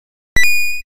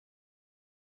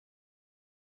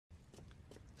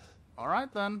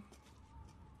Alright then.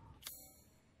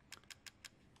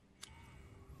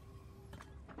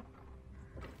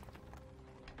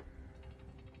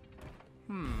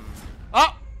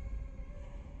 Ah!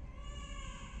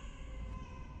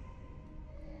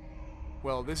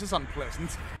 Well, this is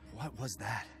unpleasant. What was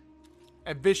that?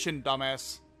 A vision,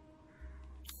 dumbass.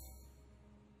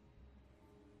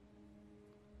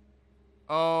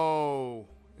 Oh,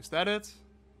 is that it?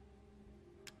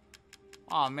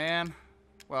 Aw, man.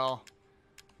 Well,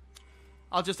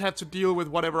 I'll just have to deal with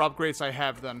whatever upgrades I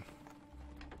have then.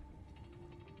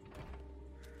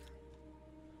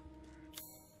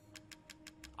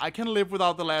 I can live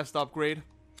without the last upgrade.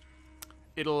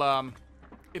 It'll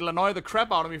annoy the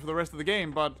crap out of me for the rest of the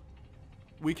game, but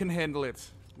we can handle it.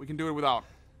 We can do it without.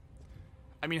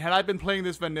 I mean, had I been playing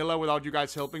this vanilla without you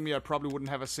guys helping me, I probably wouldn't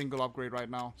have a single upgrade right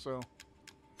now, so.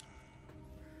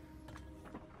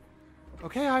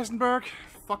 Okay, Heisenberg.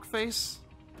 Fuckface.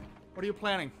 What are you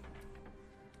planning?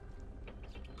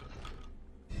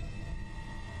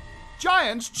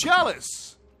 Giant's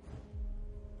Chalice!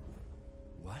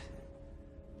 What?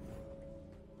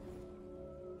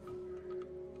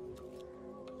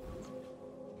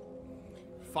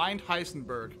 Find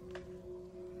Heisenberg.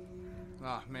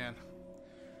 Ah, man.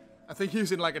 I think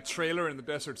he's in like a trailer in the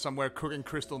desert somewhere cooking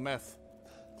crystal meth.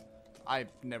 I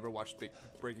never watched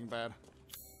Breaking Bad,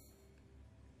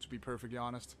 to be perfectly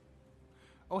honest.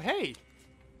 Oh, hey!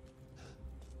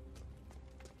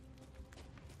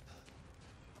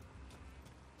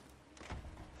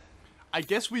 I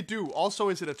guess we do. Also,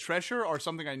 is it a treasure or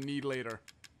something I need later?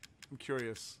 I'm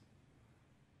curious.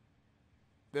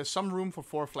 There's some room for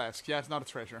 4 flasks. Yeah, it's not a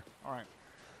treasure. Alright.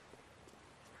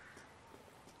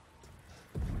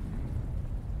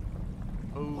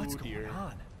 Oh, what's dear. going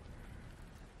on?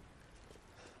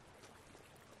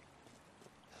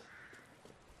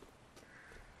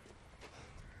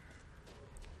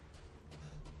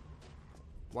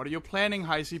 What are you planning,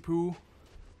 Heisey Poo?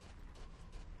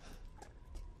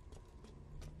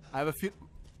 I have a feel.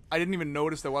 I didn't even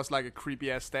notice there was like a creepy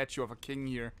ass statue of a king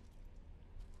here.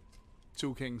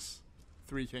 2 kings.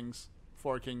 3 kings.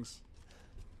 4 kings.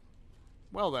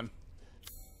 Well then.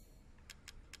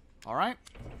 Alright.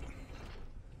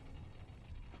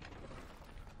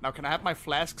 Now can I have my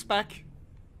flasks back?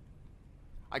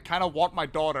 I kinda want my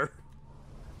daughter.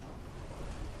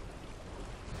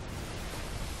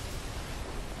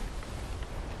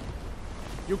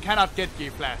 You cannot get ye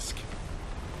flask.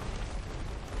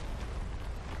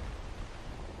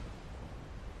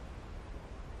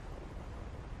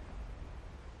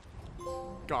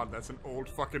 God, that's an old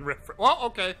fucking reference. Well,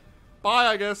 okay. Bye,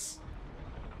 I guess.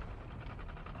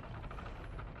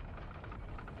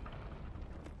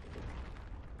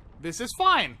 This is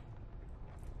fine.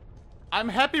 I'm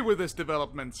happy with this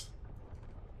development.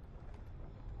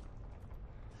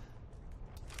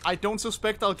 I don't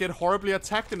suspect I'll get horribly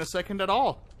attacked in a second at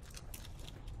all.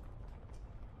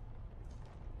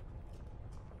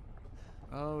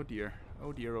 Oh dear.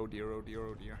 Oh dear, oh dear, oh dear,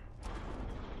 oh dear.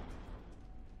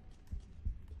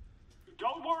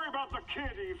 Don't worry about the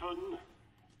kid, Ethan.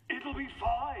 It'll be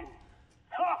fine.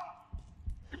 Ha!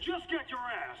 Just get your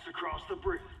ass across the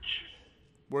bridge.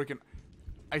 Working.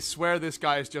 I swear this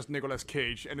guy is just Nicolas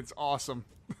Cage, and it's awesome.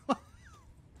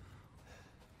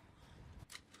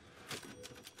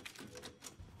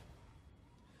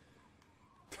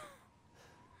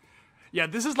 Yeah,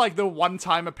 this is like the one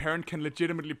time a parent can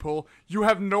legitimately pull, "You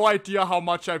have no idea how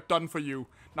much I've done for you.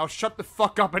 Now shut the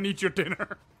fuck up and eat your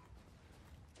dinner."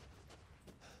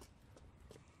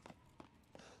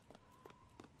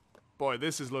 Boy,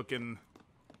 this is looking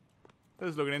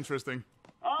interesting.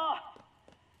 Ah!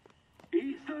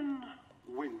 Ethan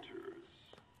Winters.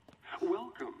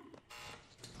 Welcome.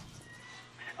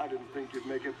 I didn't think you'd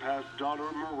make it past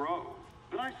Daughter Moreau,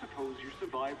 but I suppose you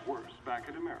survived worse back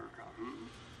in America, hmm?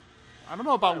 I don't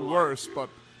know about worse, but...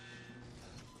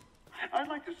 I'd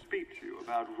like to speak to you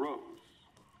about Rose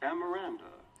and Miranda.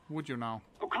 Would you now?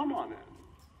 Oh, come on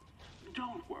in.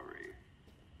 Don't worry.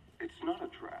 It's not a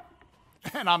trap.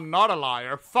 And I'm not a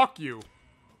liar. Fuck you.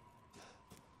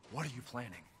 What are you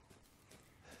planning?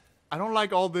 I don't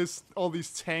like all these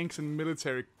tanks and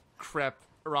military crap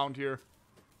around here.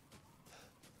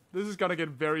 This is gonna get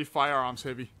very firearms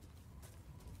heavy.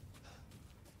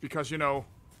 Because, you know,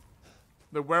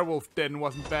 the werewolf den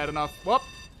wasn't bad enough. Whoop!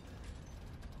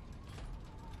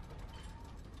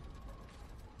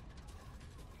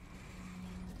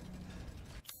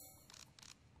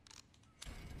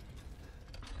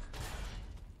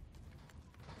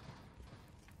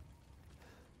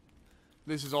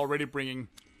 This is already bringing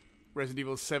Resident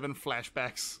Evil 7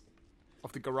 flashbacks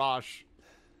of the garage.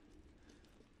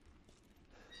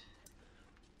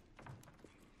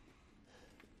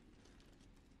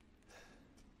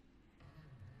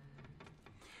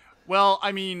 Well,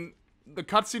 I mean, the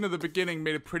cutscene at the beginning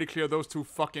made it pretty clear those two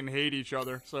fucking hate each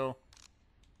other, so...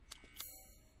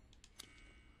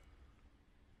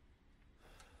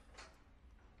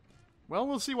 Well,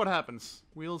 we'll see what happens.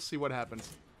 We'll see what happens.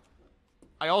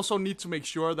 I also need to make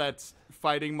sure that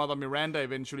fighting Mother Miranda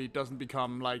eventually doesn't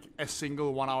become, like, a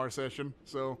single 1-hour session,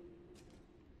 so...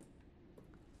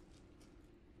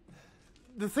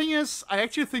 The thing is, I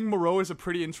actually think Moreau is a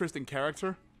pretty interesting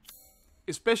character.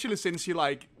 Especially since he,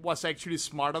 like, was actually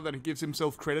smarter than he gives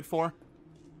himself credit for.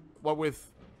 What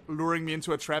with luring me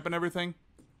into a trap and everything.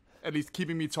 At least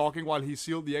keeping me talking while he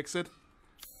sealed the exit.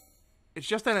 It's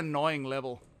just an annoying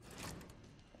level.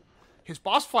 His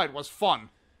boss fight was fun.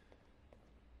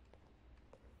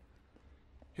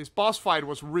 His boss fight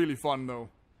was really fun, though.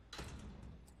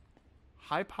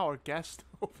 High-powered gas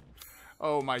stove.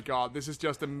 Oh my god, this is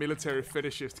just a military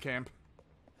fetishist camp.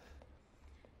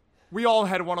 We all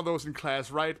had one of those in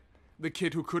class, right? The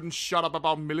kid who couldn't shut up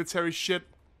about military shit.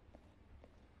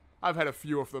 I've had a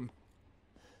few of them.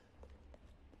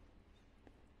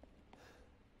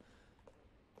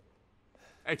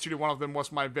 Actually, one of them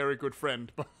was my very good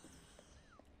friend.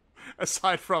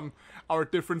 Aside from our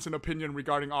difference in opinion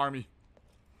regarding army.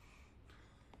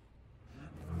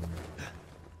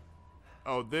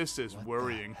 Oh, this is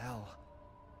worrying. What the hell?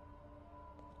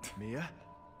 Mia?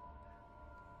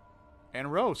 And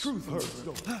Rose. Truth hurts,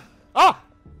 don't it? Ah!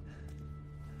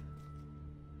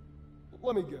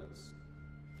 Let me guess.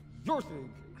 You're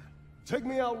thinking, take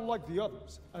me out like the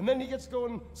others, and then he gets to go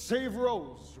and save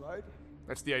Rose, right?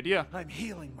 That's the idea. I'm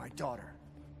healing my daughter.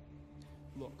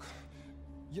 Look,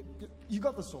 you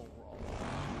got this all wrong.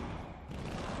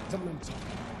 Tell me.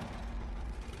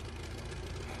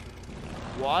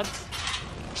 What?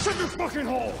 Shut your fucking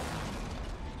hole!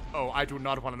 Oh, I do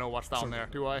not want to know what's down there,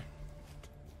 do I?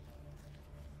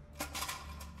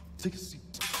 Take a seat.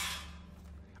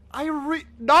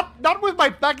 Not with my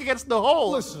back against the hole.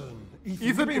 Listen,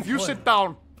 Ethan, if you sit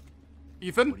down.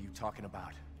 Ethan? What are you talking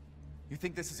about? You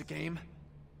think this is a game?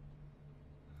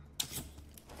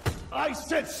 I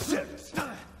said sit!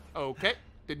 Okay,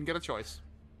 didn't get a choice.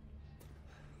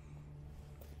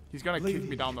 He's gonna kick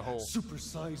me down the hole.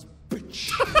 Supersized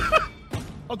bitch.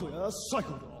 Ugly ass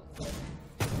psycho doll.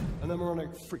 An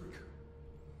emeronic freak.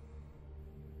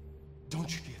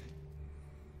 Don't you get it?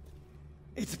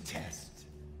 It's a test.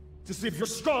 To see if you're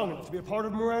strong enough to be a part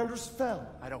of Miranda's family.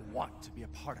 I don't want to be a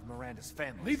part of Miranda's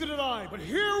family. Neither did I, but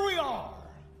here we are.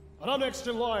 And I'm next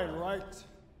in line, right?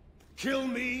 Kill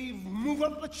me, move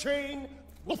up the chain.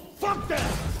 Well, fuck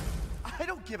that! I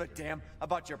don't give a damn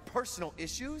about your personal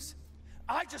issues.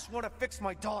 I just want to fix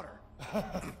my daughter.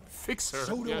 Fix her.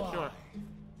 So do yeah, I. sure.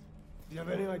 Do you have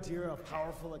any idea how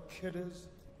powerful that kid is?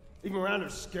 Even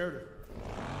Miranda's scared of her.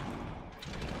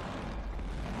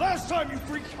 Last time, you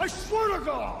freak, I swear to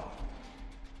God!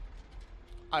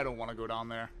 I don't want to go down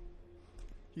there.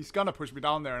 He's gonna push me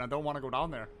down there, and I don't want to go down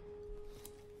there.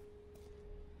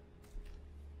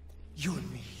 You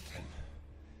and me, Ethan.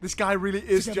 This guy really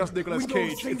is Together, just Nicolas we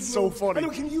Cage. both save It's so Rose, funny. And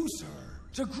we can use her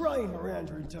to grind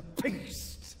Miranda into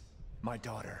paste. My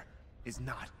daughter is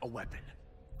not a weapon.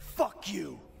 Fuck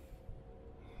you!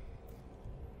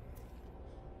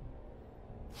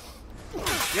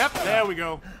 Yep, there we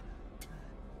go.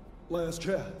 Last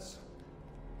chance.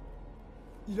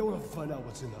 You don't want to find out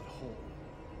what's in that hole.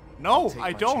 No, Take I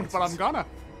my don't, but I'm chances. gonna.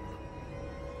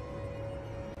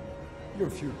 You're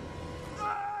a few.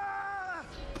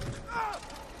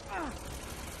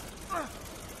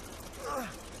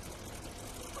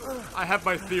 I have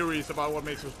my theories about what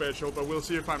makes him special, but we'll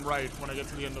see if I'm right when I get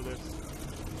to the end of this.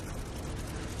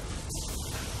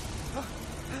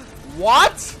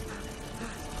 What?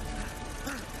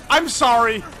 I'm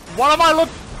sorry. What am I look?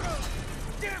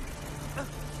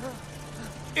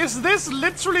 Is this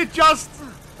literally just...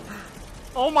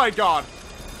 Oh my god.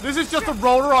 This is just a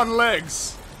roller on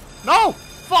legs. No!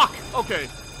 Fuck! Okay.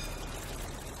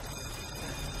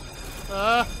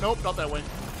 Nope, not that way.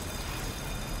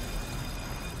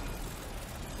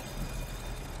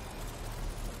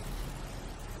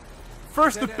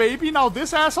 First the baby, now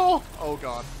this asshole? Oh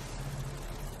god.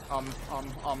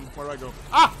 Where do I go?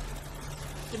 Ah!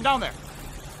 Get him down there.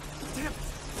 Damn.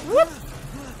 Whoop!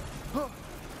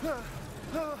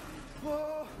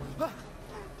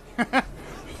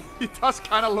 He does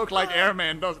kind of look like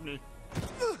Airman, doesn't he?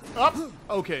 Up.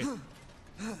 Okay.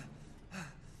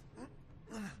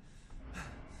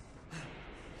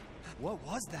 What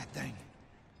was that thing?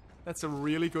 That's a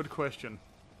really good question.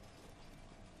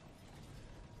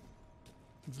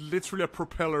 It's literally a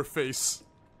propeller face.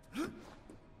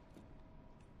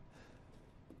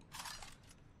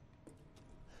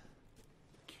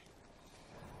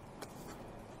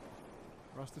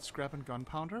 Rusted scrap and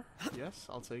gunpowder. Yes,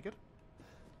 I'll take it.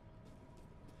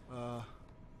 Okay.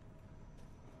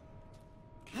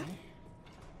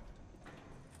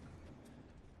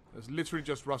 There's literally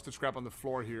just rusted scrap on the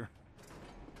floor here.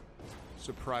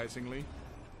 Surprisingly.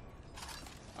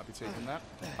 I'll be taking that.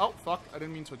 Oh, fuck. I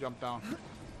didn't mean to jump down.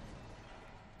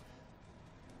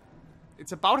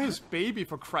 It's about his baby,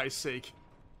 for Christ's sake.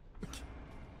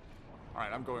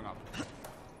 Alright, I'm going up.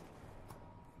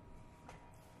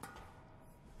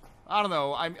 I don't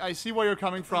know. I see where you're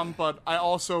coming from, but I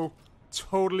also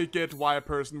totally get why a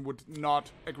person would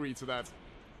not agree to that.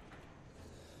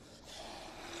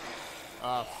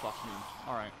 Ah, fuck me.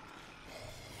 Alright.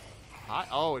 Hi.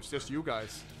 Oh, it's just you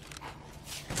guys.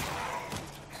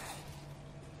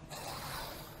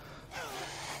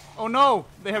 Oh no!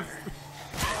 They have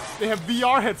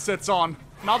VR headsets on.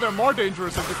 Now they're more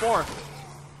dangerous than before.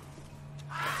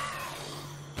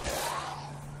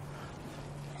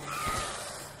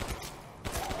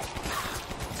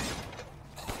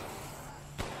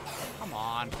 Come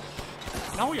on.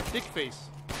 Now you dick face.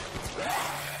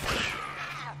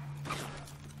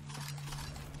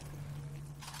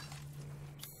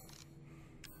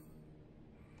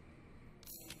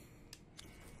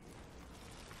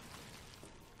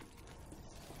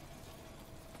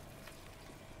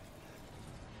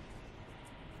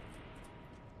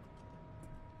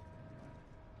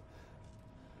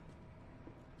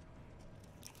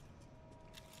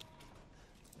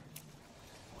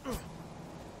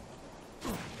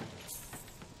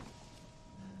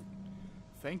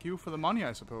 Thank you for the money,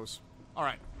 I suppose.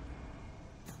 Alright.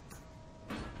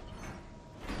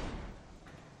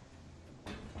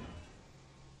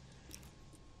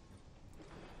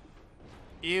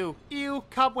 Ew. Ew.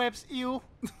 Cobwebs. Ew.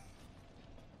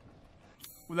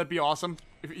 Would that be awesome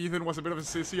if Ethan was a bit of a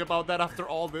sissy about that after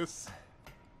all this?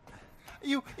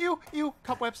 Ew. Ew. Ew.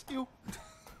 Cobwebs. Ew.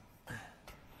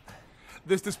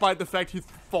 This despite the fact he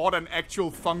fought an actual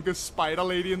fungus spider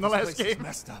lady in the last game. This place is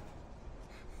messed up.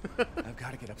 I've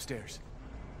got to get upstairs.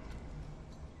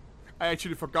 I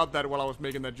actually forgot that while I was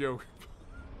making that joke.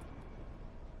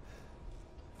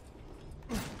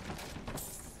 Okay,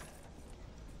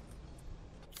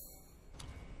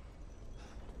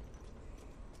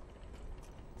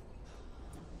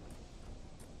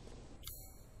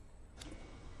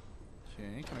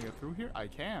 can I get through here? I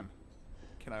can.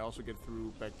 Can I also get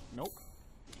through back? Nope.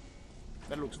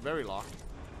 That looks very locked.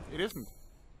 It isn't.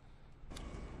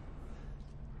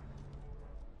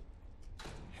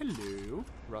 Hello,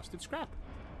 rusted scrap.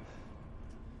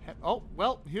 Oh,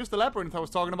 well, here's the labyrinth I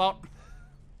was talking about.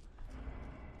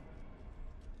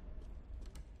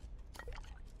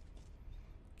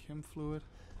 Chem fluid.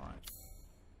 Alright.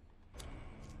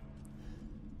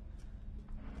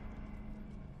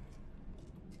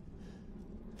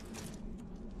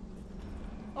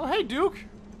 Oh, hey, Duke.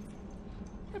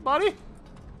 Hey, buddy. You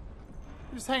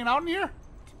just hanging out in here?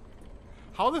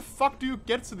 How the fuck do you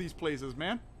get to these places,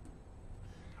 man?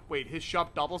 Wait, his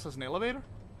shop doubles as an elevator?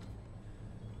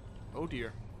 Oh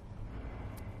dear.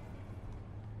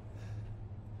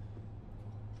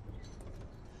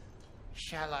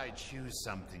 Shall I choose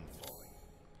something for you?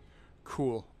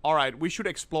 Cool. Alright, we should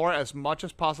explore as much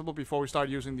as possible before we start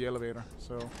using the elevator.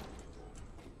 So,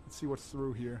 let's see what's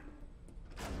through here.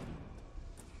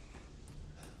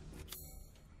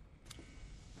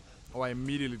 Oh, I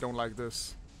immediately don't like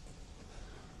this.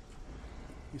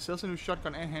 He sells a new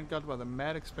shotgun and handgun by the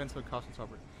mad expense of the cost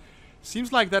of it.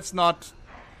 Seems like that's not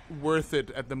worth it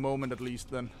at the moment, at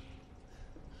least, then.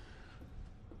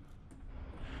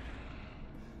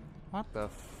 What the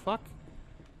fuck?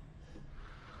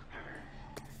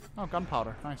 Oh,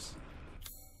 gunpowder. Nice.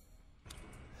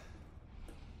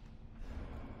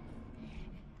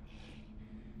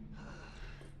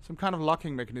 Some kind of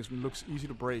locking mechanism. Looks easy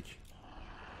to break.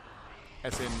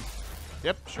 As in...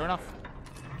 Yep, sure enough.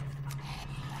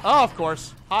 Oh, of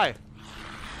course. Hi.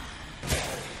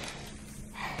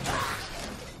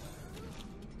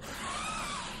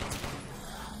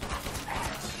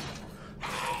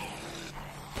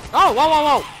 Oh, whoa,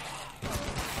 whoa,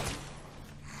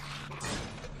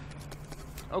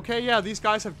 whoa! Okay, yeah, these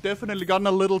guys have definitely gotten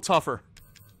a little tougher.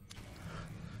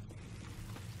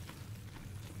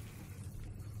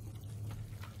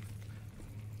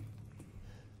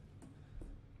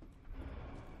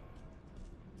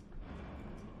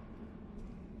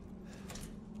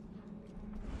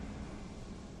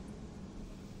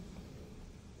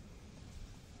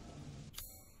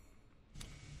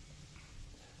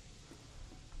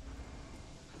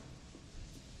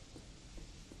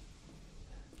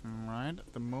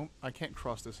 At the moment, I can't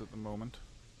cross this at the moment.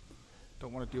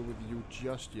 Don't want to deal with you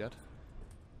just yet.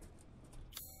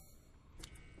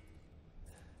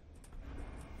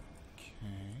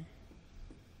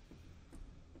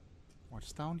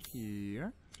 What's down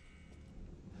here?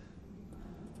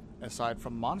 Aside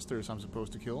from monsters I'm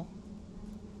supposed to kill.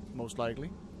 Most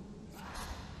likely.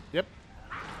 Yep.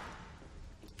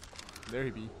 There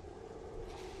he be.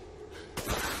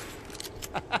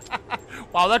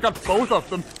 Wow, that got both of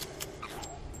them.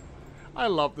 I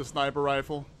love the sniper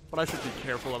rifle, but I should be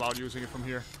careful about using it from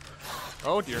here.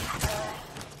 Oh dear.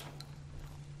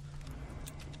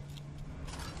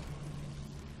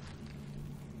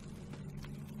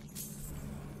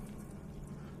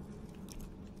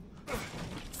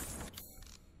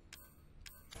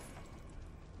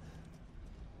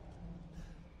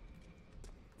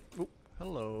 Oh,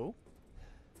 hello.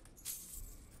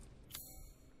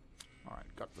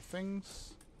 Alright, got the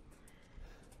things.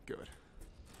 Good.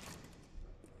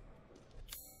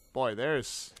 Boy,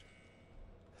 there's...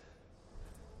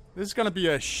 This is gonna be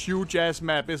a huge-ass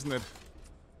map, isn't it?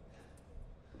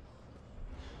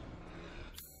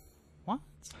 What?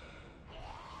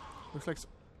 Looks like...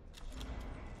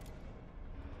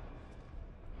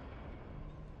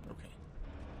 Okay.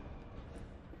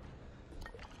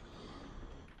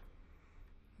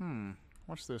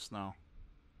 What's this now?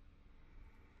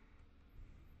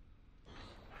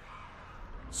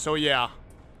 So yeah,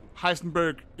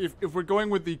 Heisenberg, if we're going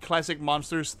with the classic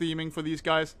monsters theming for these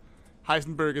guys,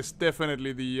 Heisenberg is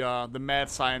definitely the mad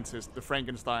scientist, the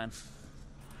Frankenstein.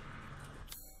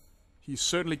 He's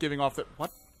certainly giving off that...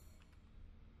 What?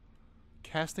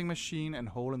 Casting machine and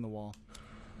hole in the wall.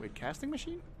 Wait, casting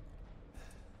machine?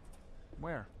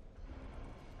 Where?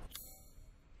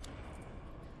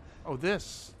 Oh,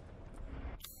 this.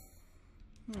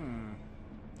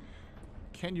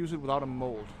 Can't use it without a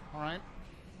mold. Alright.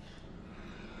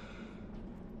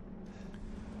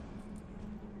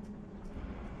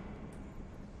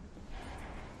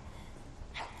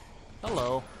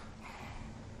 Hello.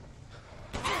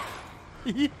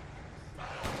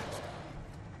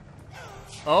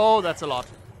 Oh, that's a lot.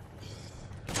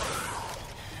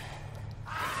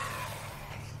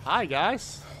 Hi,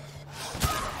 guys.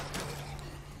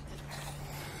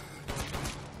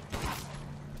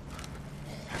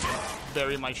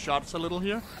 Vary my shots a little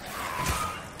here.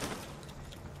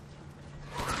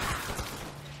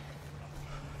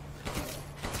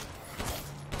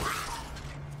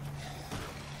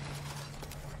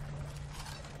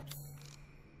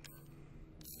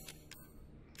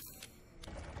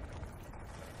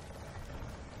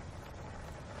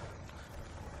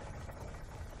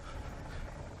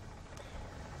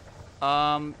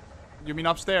 You mean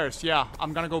upstairs? Yeah,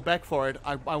 I'm gonna go back for it.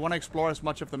 I want to explore as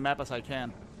much of the map as I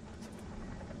can.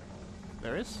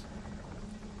 There is?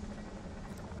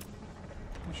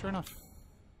 Oh, sure enough.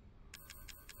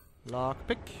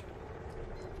 Lockpick.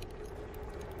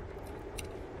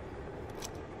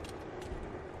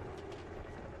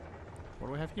 What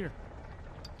do we have here?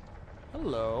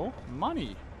 Hello,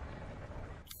 money.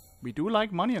 We do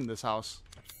like money in this house.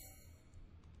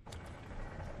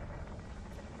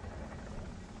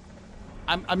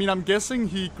 I mean, I'm guessing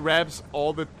he grabs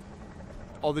all the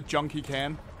junk he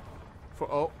can.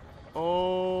 For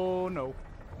oh no,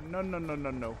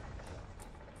 no.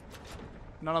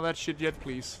 None of that shit yet,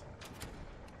 please.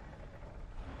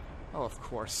 Oh, of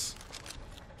course.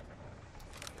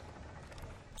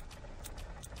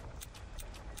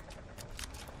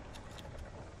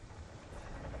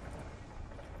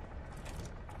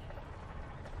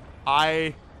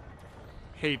 I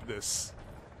hate this.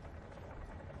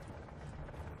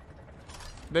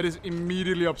 That is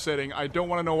immediately upsetting. I don't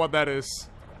want to know what that is.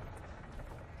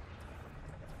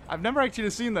 I've never actually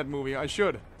seen that movie. I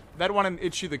should. That one and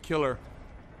Ichi the Killer.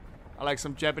 I like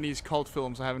some Japanese cult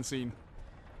films I haven't seen.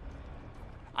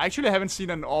 I actually haven't seen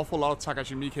an awful lot of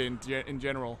Takashi Miike in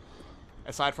general.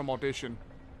 Aside from Audition.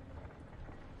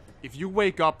 If you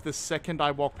wake up the second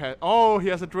I walk past... Oh, he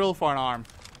has a drill for an arm.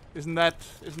 Isn't that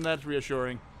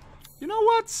reassuring? You know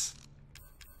what?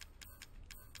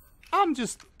 I'm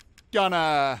just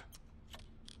gonna...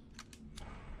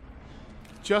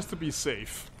 Just to be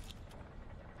safe.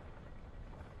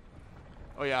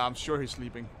 Oh yeah, I'm sure he's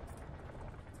sleeping.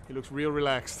 He looks real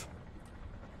relaxed.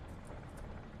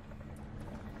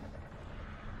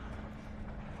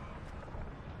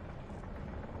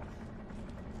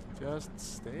 Just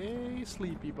stay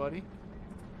sleepy, buddy.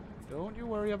 Don't you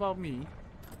worry about me.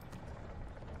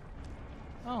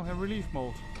 Oh, a relief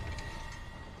mold.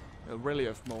 A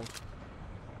relief mold.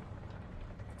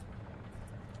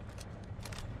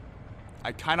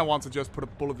 I kind of want to just put a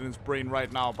bullet in his brain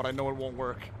right now, but I know it won't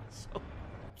work. So.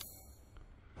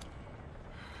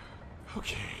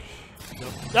 Okay.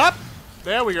 Yep!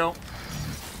 There we go.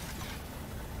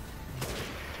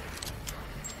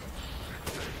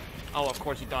 Oh, of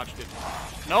course he dodged it.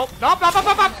 Nope. Nope. Nope. Nope.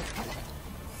 Nope. Nope.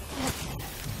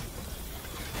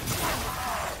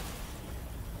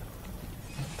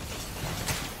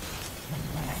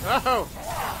 Oh.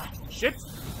 Shit.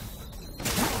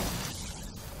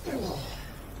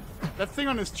 That thing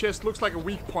on his chest looks like a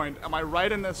weak point. Am I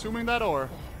right in assuming that, or?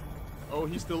 Oh,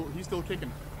 he's still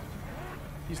kicking.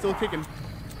 He's still kicking.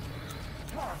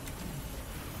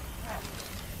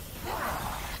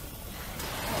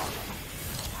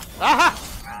 Aha!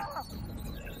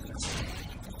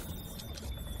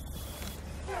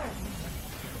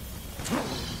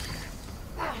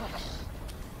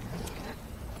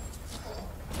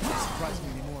 Surprise me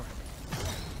anymore.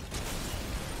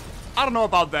 I don't know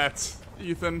about that,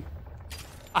 Ethan.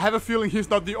 I have a feeling he's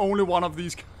not the only one of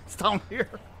these guys down here.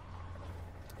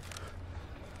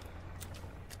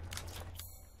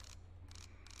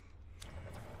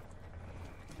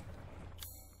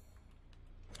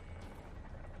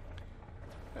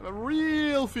 I have a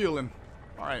real feeling.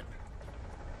 Alright.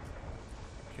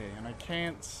 Okay, and I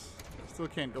still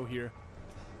can't go here.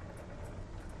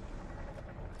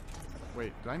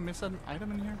 Wait, did I miss an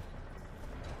item in here?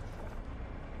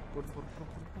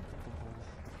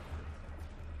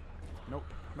 Nope.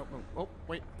 Nope. Nope. Oh,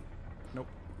 wait. Nope.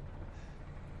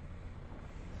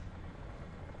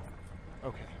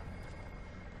 Okay.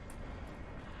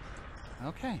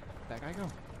 Okay. Back I go.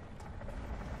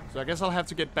 So I guess I'll have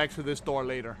to get back to this door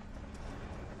later.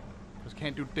 Just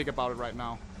can't do dick about it right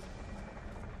now.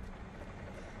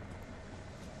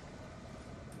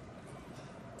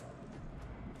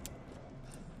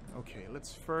 Okay,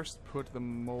 let's first put the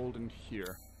mold in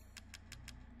here.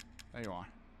 There you are.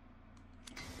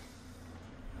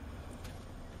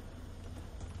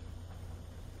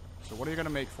 So what are you gonna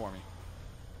make for me?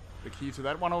 The key to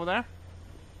that one over there?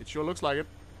 It sure looks like it.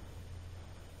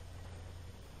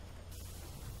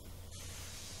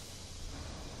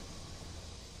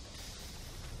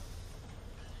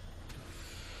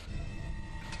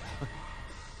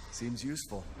 Seems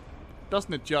useful.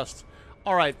 Doesn't it just?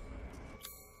 Alright.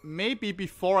 Maybe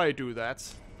before I do that,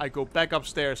 I go back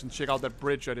upstairs and check out that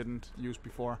bridge I didn't use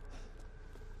before.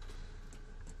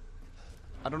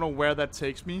 I don't know where that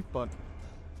takes me, but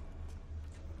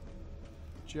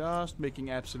just making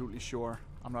absolutely sure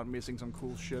I'm not missing some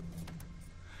cool shit.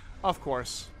 Of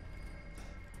course.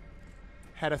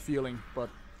 Had a feeling, but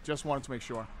just wanted to make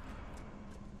sure.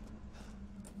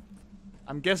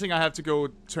 I'm guessing I have to go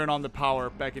turn on the power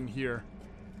back in here.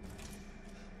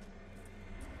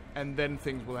 And then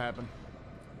things will happen.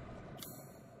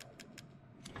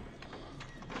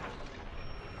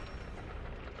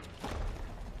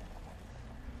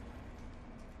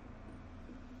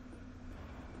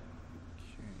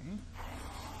 Okay.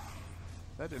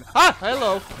 That didn't... Ah!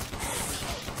 Hello!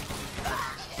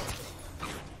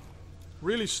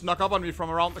 Really snuck up on me from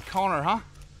around the corner, huh?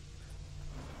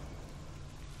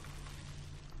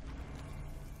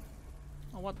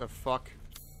 Oh, what the fuck?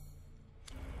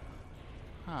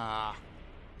 Ah.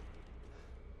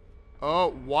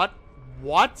 Oh, what?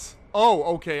 What? Oh,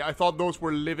 okay. I thought those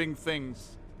were living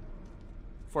things.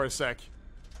 For a sec.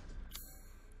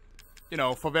 You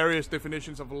know, for various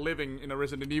definitions of living in a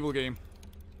Resident Evil game.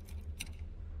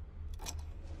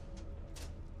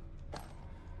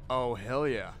 Oh, hell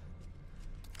yeah.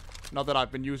 Not that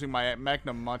I've been using my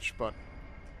Magnum much, but...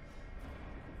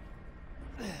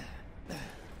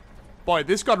 Boy,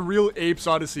 this got real Apes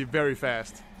Odyssey very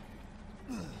fast.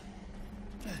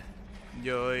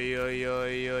 Yo, yo, yo,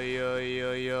 yo, yo,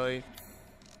 yo, yo.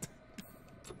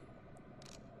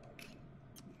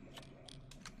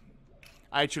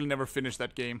 I actually never finished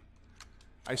that game.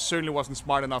 I certainly wasn't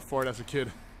smart enough for it as a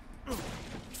kid.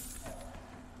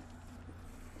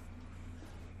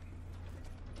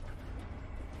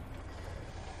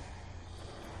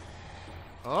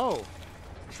 Oh,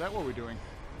 is that what we're doing?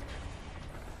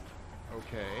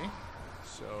 Okay,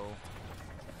 so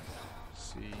let's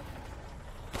see.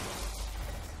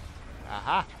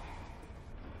 Aha!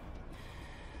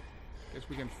 Guess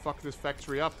we can fuck this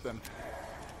factory up then.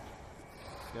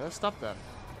 Yeah, let's stop that.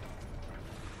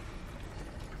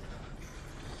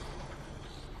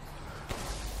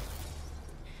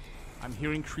 I'm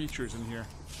hearing creatures in here.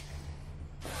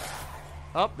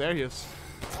 Oh, there he is.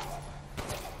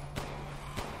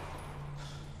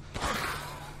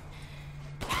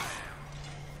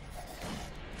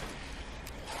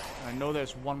 I know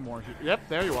there's one more here. Yep,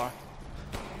 there you are.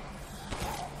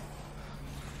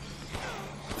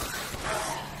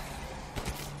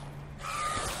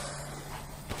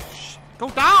 Shh, go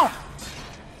down!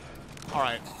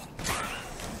 Alright.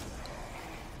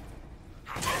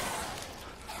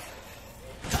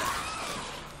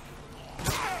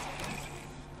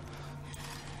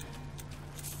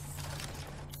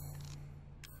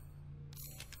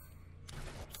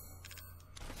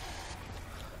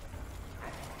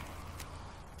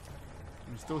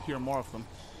 Still hear more of them.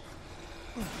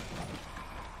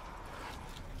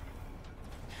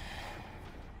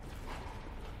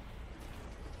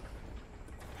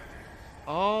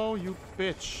 Oh, you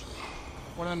bitch.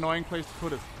 What an annoying place to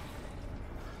put it.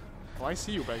 Oh, I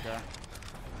see you back there.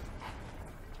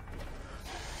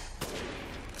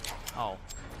 Oh.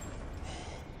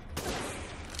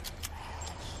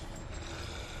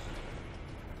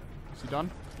 Is he done?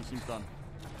 He seems done.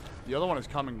 The other one is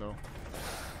coming, though.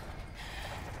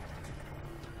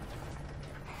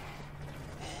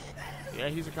 Yeah,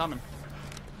 he's a coming.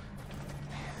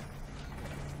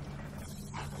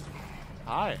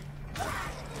 Hi.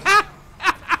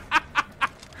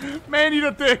 Man, eat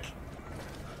a dick.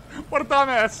 What a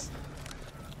dumbass.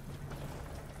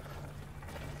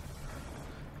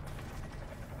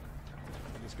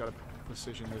 I just gotta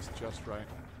position this just right.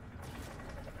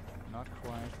 Not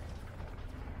quite.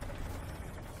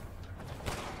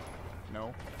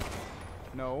 No.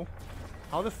 No.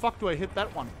 How the fuck do I hit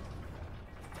that one?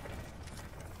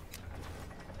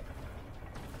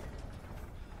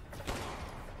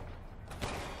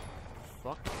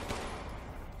 Fuck.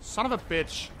 Son of a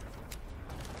bitch.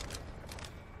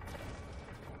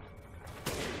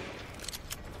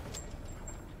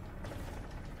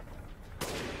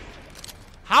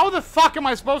 How the fuck am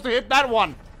I supposed to hit that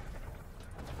one?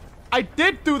 I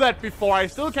did do that before. I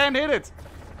still can't hit it.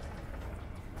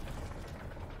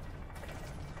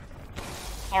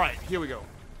 Alright, here we go.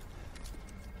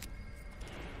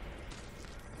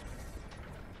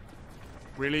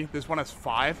 Really? This one has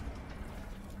 5?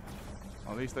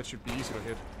 Well, at least that should be easy to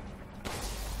hit.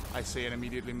 I say and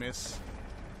immediately miss.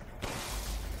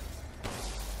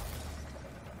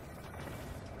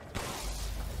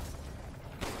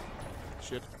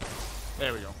 Shit.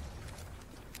 There we go.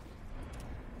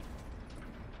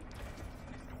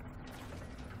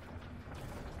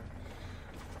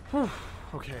 Whew.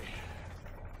 Okay.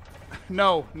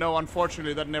 No,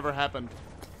 unfortunately that never happened.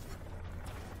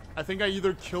 I think I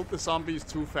either killed the zombies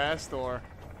too fast or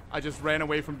I just ran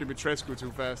away from Dimitrescu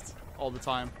too fast all the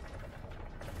time.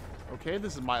 Okay,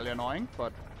 this is mildly annoying,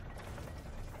 but...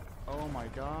 Oh my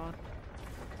god.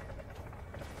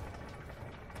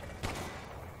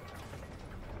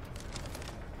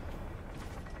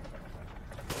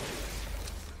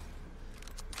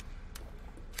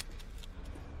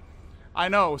 I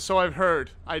know, so I've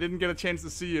heard. I didn't get a chance to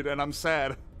see it, and I'm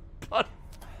sad. But...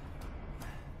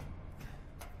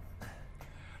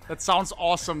 That sounds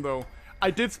awesome, though.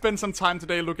 I did spend some time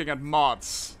today looking at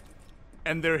mods.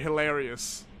 And they're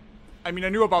hilarious. I mean, I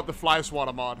knew about the Fly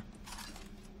Swatter mod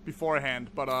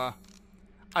beforehand, but,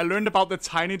 I learned about the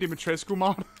Tiny Dimitrescu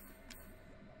mod.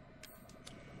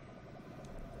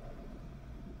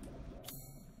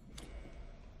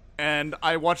 And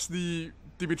I watched the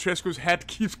Dimitrescu's head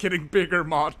keeps getting bigger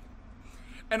mod.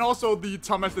 And also the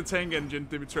Thomas the Tank Engine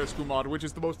Dimitrescu mod, which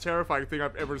is the most terrifying thing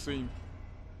I've ever seen.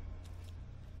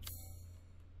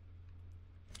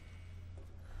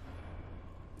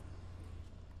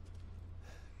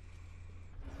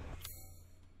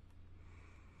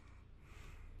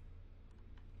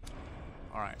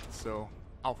 Alright, so...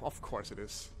 of course it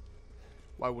is.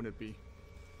 Why wouldn't it be?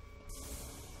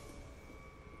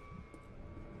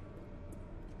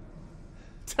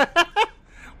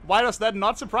 Why does that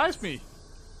not surprise me?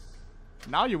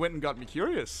 Now you went and got me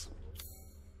curious.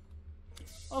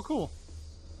 Oh, cool.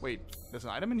 Wait, there's an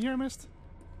item in here I missed?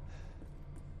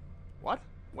 What?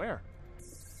 Where?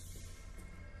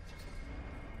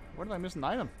 Where did I miss an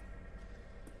item?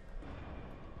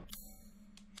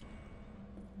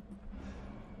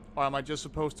 Or am I just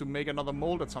supposed to make another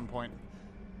mold at some point?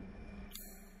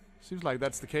 Seems like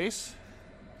that's the case.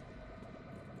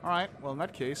 Alright, well in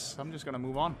that case, I'm just gonna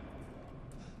move on.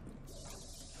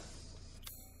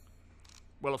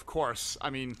 Well, of course, I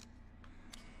mean...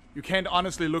 You can't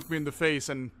honestly look me in the face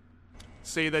and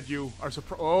say that you are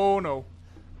surprised... Oh, no.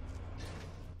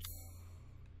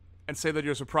 And say that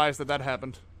you're surprised that that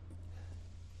happened.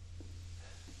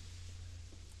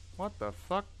 What the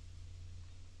fuck?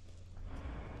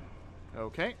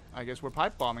 Okay, I guess we're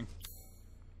pipe bombing.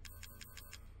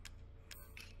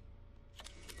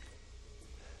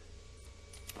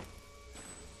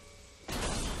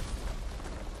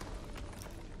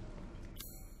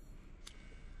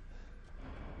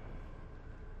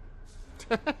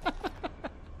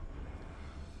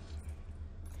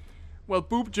 Well,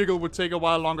 Boob Jiggle would take a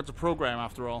while longer to program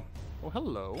after all. Oh,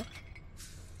 hello.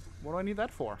 What do I need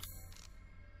that for?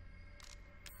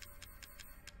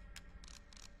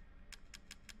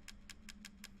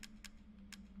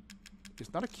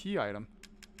 It's not a key item.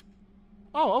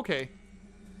 Oh, okay.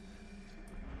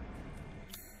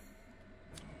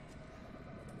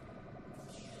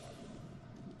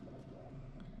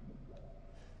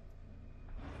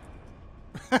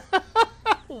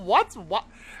 What? What?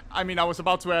 I mean, I was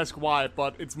about to ask why,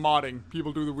 but it's modding.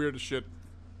 People do the weirdest shit.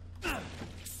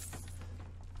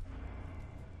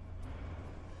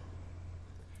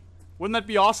 Wouldn't that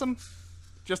be awesome?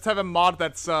 Just have a mod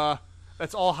that's all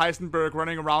Heisenberg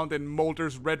running around in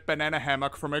Mulder's red banana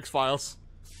hammock from X-Files.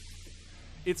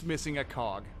 It's missing a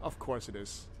cog. Of course it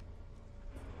is.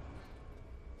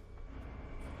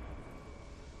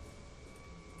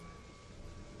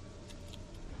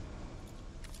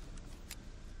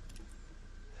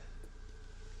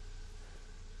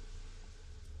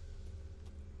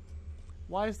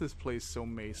 Why is this place so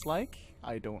maze-like?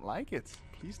 I don't like it.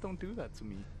 Please don't do that to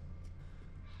me.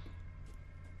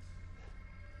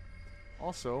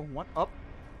 Also, what up?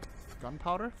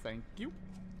 Gunpowder, thank you.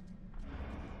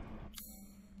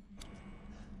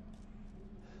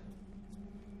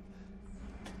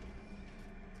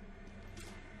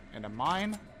 And a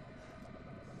mine.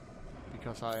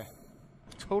 Because I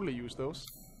totally use those.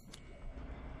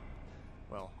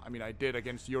 Well, I mean I did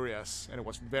against Urias, and it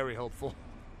was very helpful.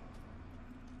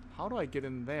 How do I get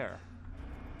in there?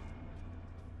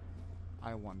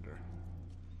 I wonder.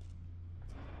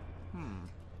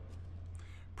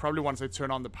 Probably once I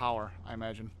turn on the power, I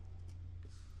imagine.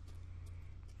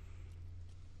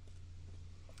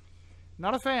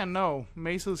 Not a fan, no.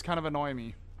 Mazes kind of annoy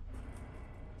me.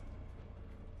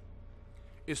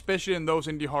 Especially in those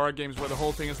indie horror games where the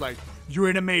whole thing is like, you're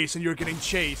in a maze and you're getting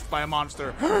chased by a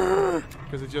monster.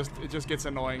 Because it just gets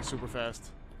annoying super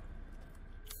fast.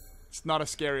 It's not as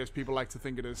scary as people like to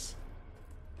think it is.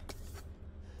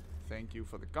 Thank you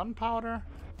for the gunpowder.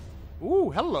 Ooh,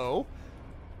 hello.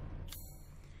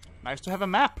 Nice to have a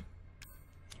map.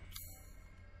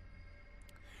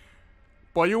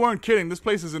 Boy, you weren't kidding. This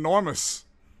place is enormous.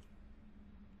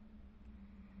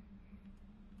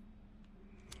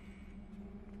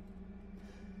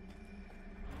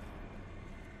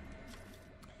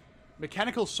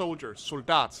 Mechanical soldier,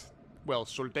 soldat. Well,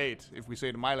 soldate, if we say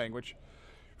it in my language.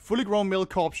 Fully grown male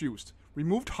corpse used.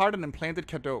 Removed heart and implanted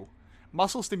cadeau.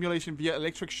 Muscle stimulation via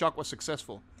electric shock was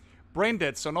successful. Brain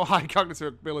dead, so no high cognitive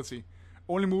ability.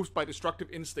 Only moves by destructive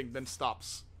instinct, then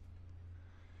stops.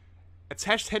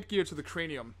 Attached headgear to the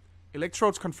cranium.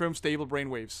 Electrodes confirm stable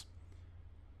brainwaves.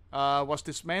 Was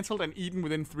dismantled and eaten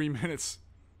within 3 minutes.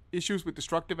 Issues with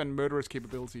destructive and murderous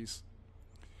capabilities.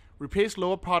 Repairs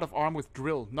lower part of arm with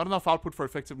drill. Not enough output for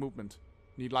effective movement.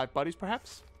 Need live bodies,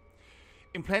 perhaps?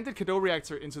 Implanted cadeau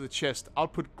reactor into the chest.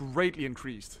 Output greatly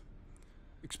increased.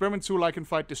 Experiment 2 lichen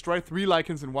fight. Destroy 3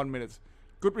 lichens in 1 minute.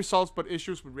 Good results, but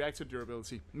issues with reactor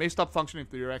durability. May stop functioning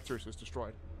if the reactor is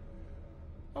destroyed.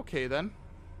 Okay, then.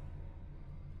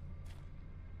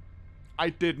 I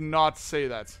did not say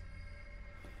that.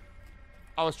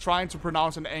 I was trying to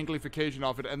pronounce an anglification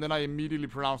of it, and then I immediately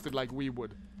pronounced it like we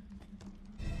would.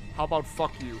 How about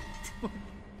fuck you?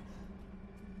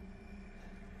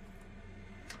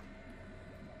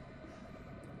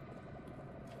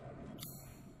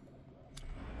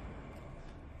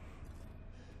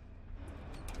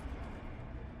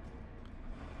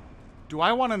 Do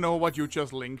I want to know what you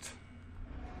just linked?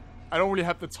 I don't really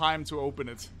have the time to open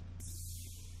it.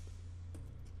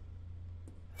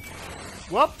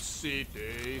 Whoopsie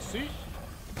daisy.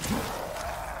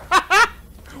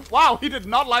 Wow, he did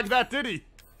not like that, did he?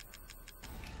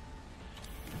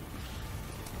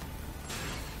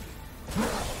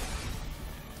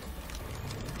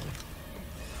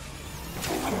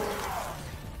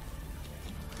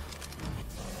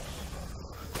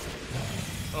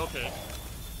 Okay.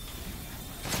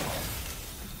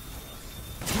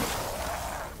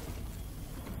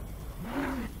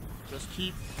 Just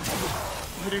keep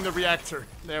hitting the reactor.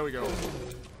 There we go.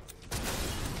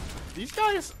 These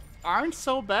guys aren't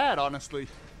so bad, honestly.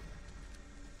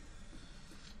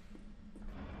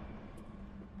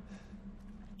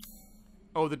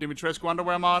 Oh, the Dimitrescu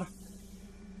underwear mod?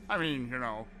 I mean, you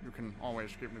know, you can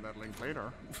always give me that link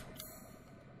later.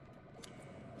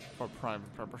 For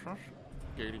private purposes.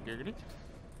 Giggity giggity.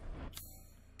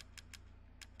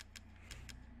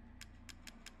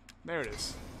 There it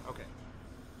is. Okay.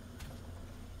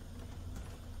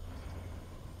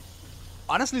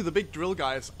 Honestly, the big drill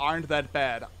guys aren't that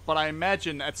bad, but I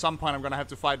imagine at some point I'm gonna have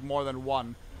to fight more than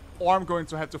one. Or I'm going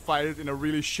to have to fight it in a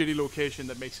really shitty location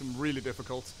that makes him really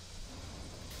difficult.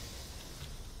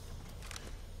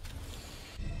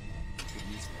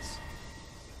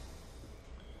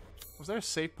 Was there a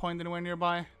save point anywhere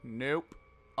nearby? Nope.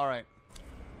 Alright.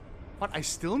 What, I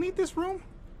still need this room?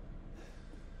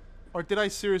 Or did I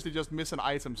seriously just miss an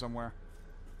item somewhere?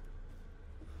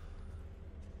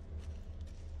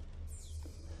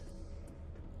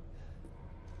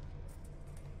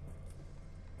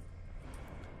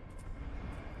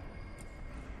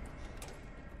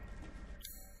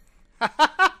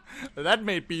 That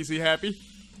made BC happy.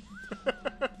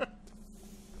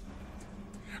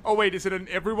 Oh wait, is it an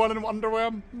everyone in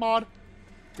underwear mod?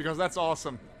 Because that's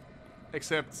awesome.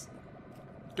 Except,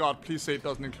 God, please say it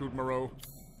doesn't include Moreau.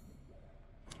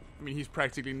 I mean, he's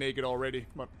practically naked already,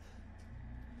 but...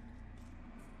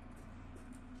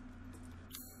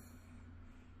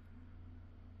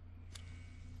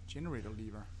 Generator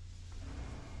lever.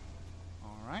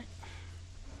 Alright.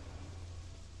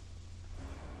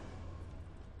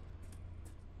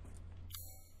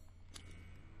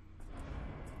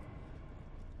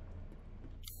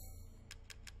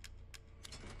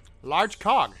 Large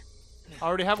cog. I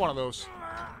already have one of those.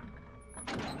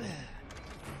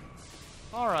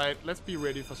 Alright, let's be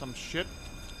ready for some shit.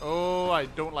 Oh, I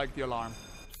don't like the alarm.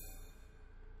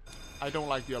 I don't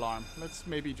like the alarm. Let's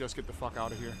maybe just get the fuck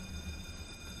out of here.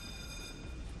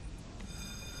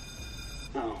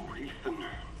 Oh, Ethan.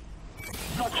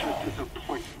 Such a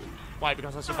disappointment. Why,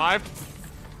 because I survived?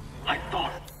 I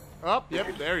thought... Oh,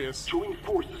 yep, there he is. Join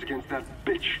forces against that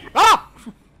bitch. Ah!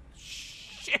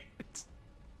 Shit!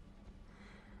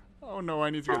 Oh no, I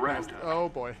need to get past. Miranda. Oh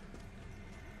boy.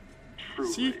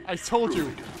 Truly, See? I told you.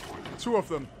 truly disappointing. 2 of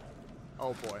them.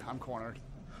 Oh boy, I'm cornered.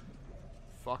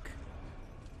 Fuck.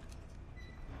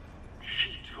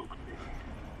 She took me.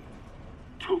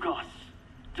 Took us.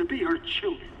 To be her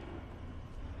children.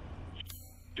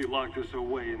 She locked us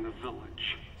away in the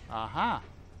village. Aha.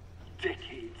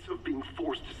 Decades of being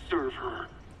forced to serve her.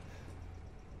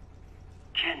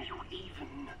 Can you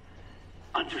even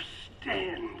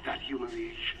understand that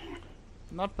humiliation?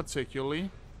 Not particularly,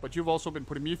 but you've also been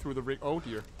putting me through the rig. Oh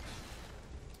dear.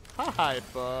 Hi,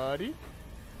 buddy.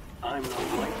 I'm not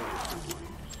like my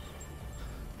siblings.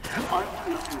 I want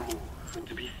nothing more than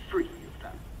to be free of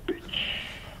that bitch.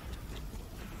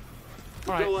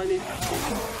 All right. So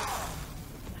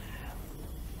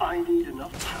I need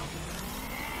enough power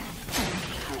to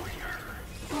destroy her.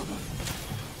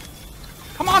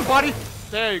 Come on, buddy.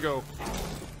 There you go.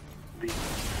 These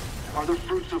are the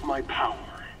fruits of my power.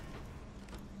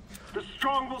 The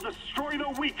strong will destroy the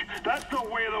weak. That's the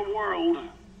way of the world.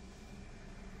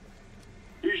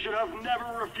 You should have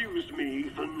never refused me,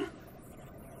 Ethan.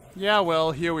 Yeah,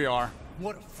 well, here we are.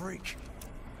 What a freak.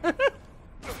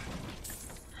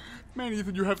 Man,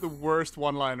 Ethan, you have the worst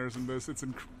one-liners in this. It's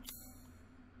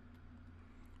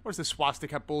What's this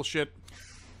swastika bullshit?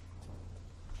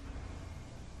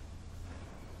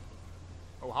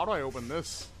 Oh, how do I open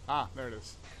this? Ah, there it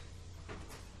is.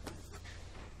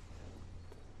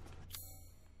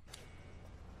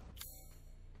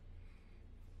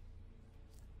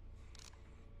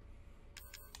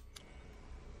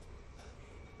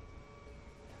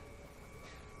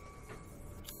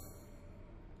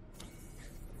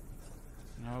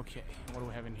 Okay, what do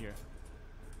we have in here?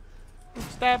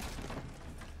 Stab!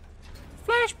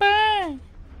 Flashbang!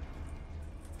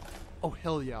 Oh,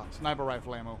 hell yeah. Sniper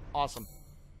rifle ammo. Awesome.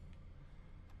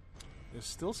 There's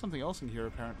still something else in here,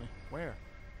 apparently. Where?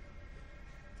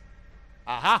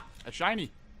 Aha! A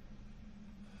shiny!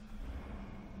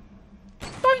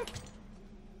 Boink!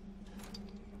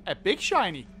 A big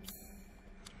shiny!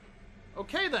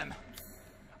 Okay, then.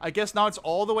 I guess now it's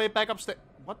all the way back upstairs.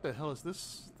 What the hell is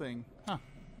this thing? Huh.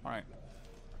 Alright.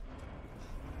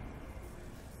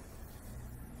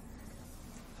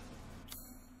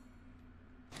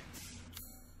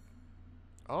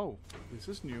 Oh, this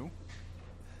is new.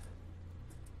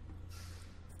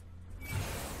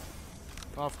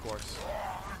 Of course.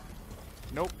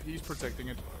 Nope, he's protecting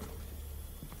it.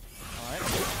 Alright.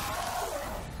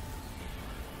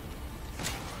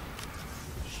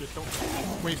 Shit,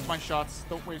 don't waste my shots.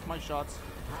 Don't waste my shots.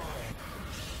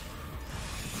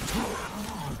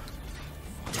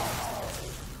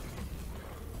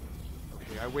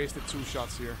 Okay, I wasted 2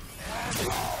 shots here.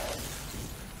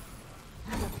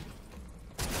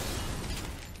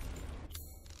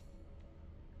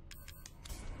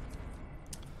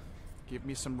 Give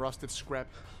me some rusted scrap,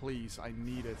 please. I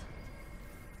need it.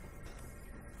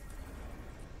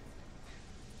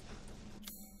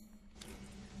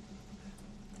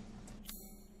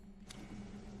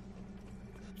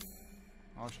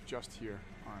 Oh, it's just here.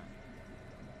 Alright.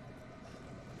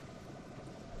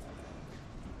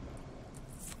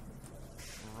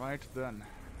 Right then.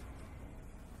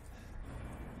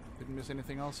 Didn't miss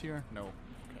anything else here? No.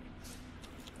 Okay.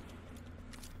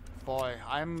 Boy,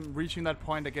 I'm reaching that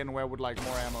point again where I would like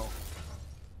more ammo.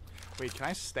 Wait, can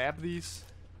I stab these?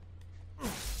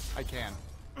 I can.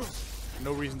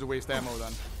 No reason to waste ammo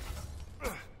then.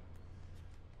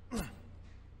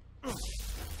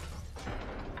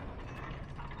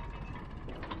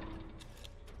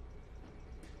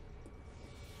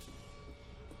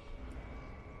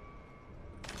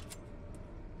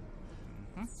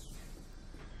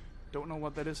 Don't know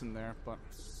what that is in there, but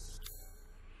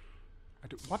I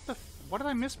do. What did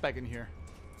I miss back in here?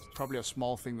 Probably a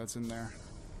small thing that's in there.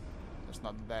 That's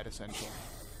not that essential.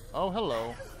 Oh,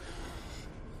 hello.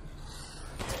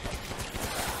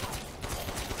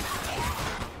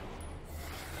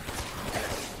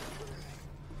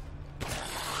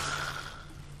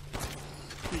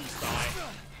 Please die.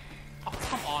 Oh,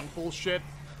 come on, bullshit.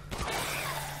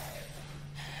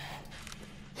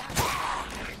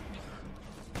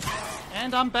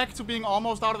 And I'm back to being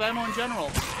almost out of ammo in general.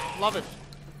 Love it.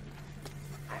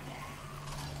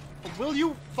 Will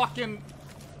you fucking...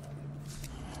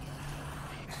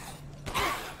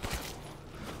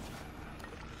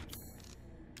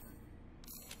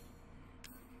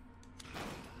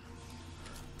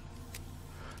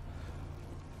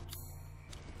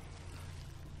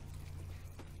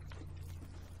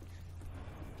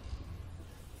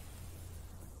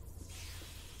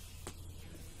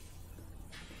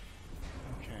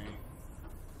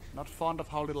 Not fond of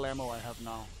how little ammo I have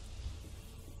now.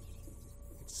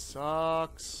 It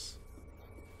sucks.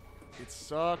 It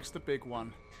sucks, the big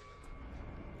one.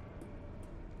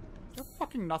 Is there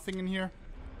fucking nothing in here?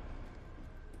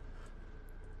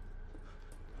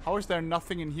 How is there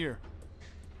nothing in here?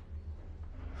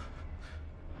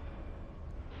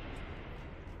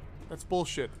 That's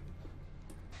bullshit.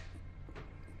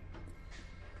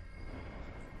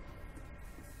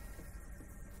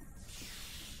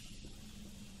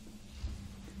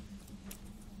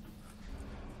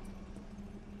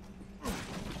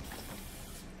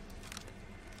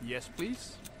 Yes,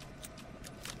 please.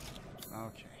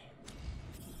 Okay.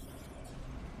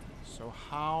 So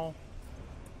how...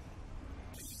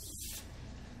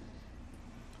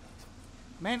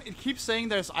 Man, it keeps saying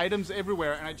there's items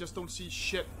everywhere and I just don't see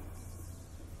shit.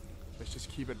 Let's just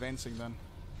keep advancing then.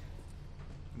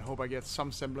 And hope I get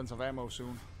some semblance of ammo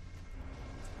soon.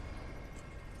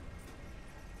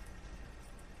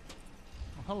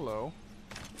 Oh, hello.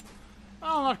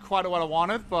 Well, not quite what I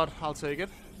wanted, but I'll take it.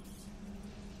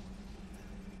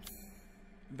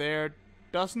 There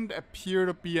doesn't appear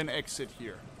to be an exit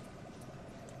here.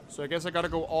 So I guess I gotta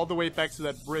go all the way back to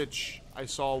that bridge I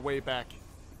saw way back.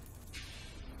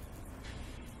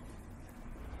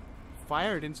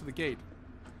 Fire it into the gate.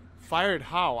 Fire it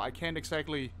how? I can't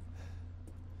exactly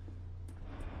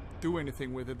do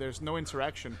anything with it. There's no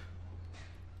interaction.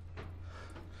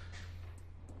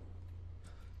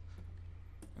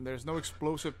 And there's no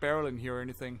explosive barrel in here or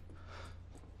anything.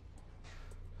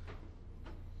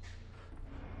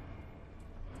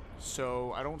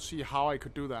 So I don't see how I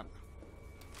could do that.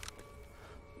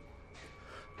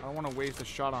 I don't want to waste a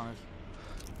shot on it.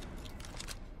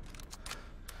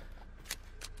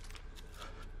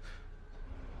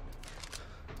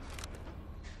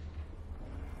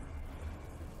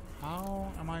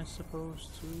 How am I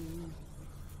supposed to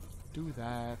do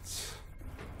that?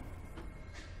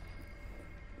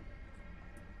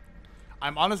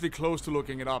 I'm honestly close to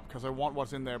looking it up because I want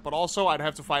what's in there. But also I'd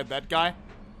have to fight that guy.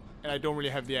 And I don't really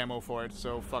have the ammo for it,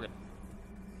 so fuck it.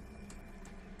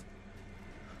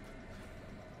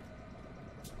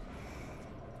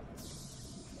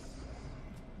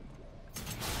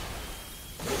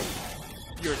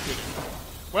 You're kidding.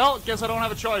 Well, guess I don't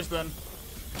have a choice then.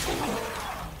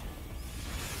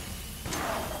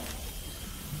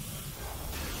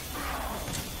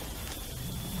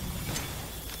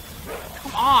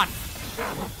 Come on!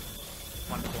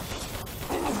 Wonderful.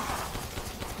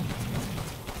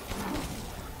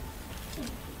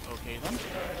 Okay then.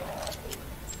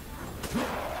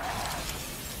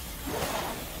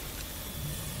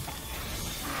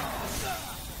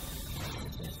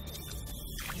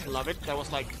 Love it. That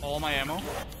was like all my ammo.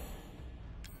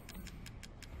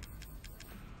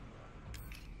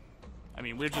 I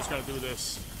mean, we're just gonna do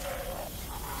this.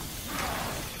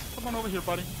 Come on over here,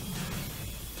 buddy.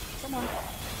 Come on.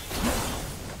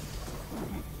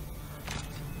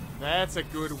 That's a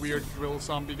good weird drill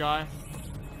zombie guy.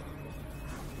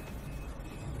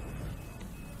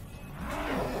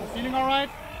 Feeling alright?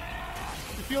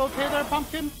 You feel okay there,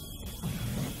 pumpkin?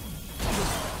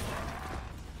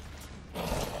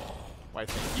 Why,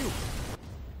 thank you.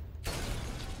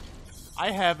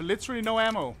 I have literally no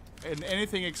ammo in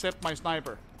anything except my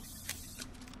sniper.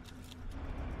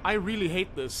 I really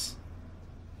hate this.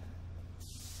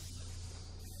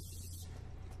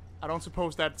 I don't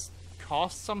suppose that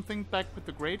cost something back with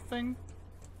the grade thing?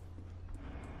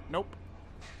 Nope.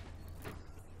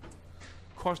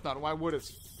 Of course not. Why would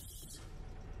it?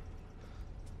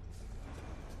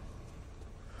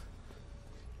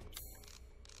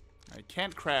 I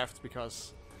can't craft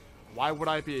because why would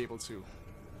I be able to?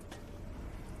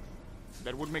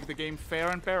 That would make the game fair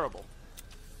and bearable.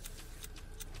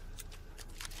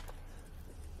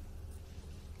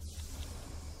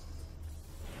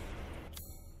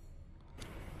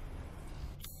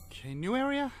 Okay, new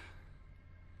area?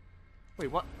 Wait,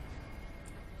 what?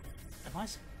 Am I...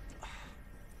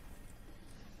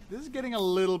 This is getting a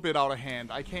little bit out of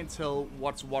hand. I can't tell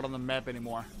what's what on the map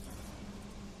anymore.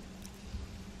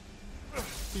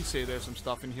 Please say there's some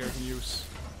stuff in here I can use.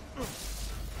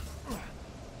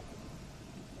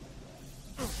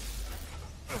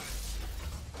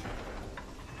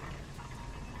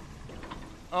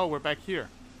 Oh, we're back here.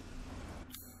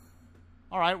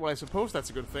 Alright, well I suppose that's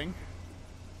a good thing.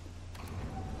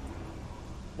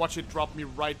 Watch it drop me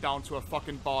right down to a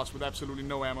fucking boss with absolutely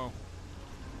no ammo.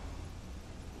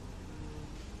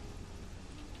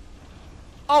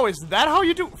 Oh, is that how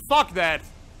you do? Fuck that!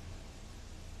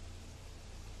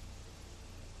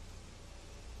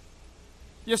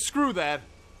 Yeah, screw that.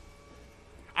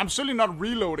 I'm certainly not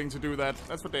reloading to do that.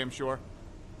 That's for damn sure.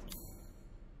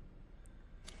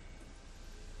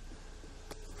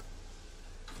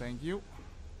 Thank you.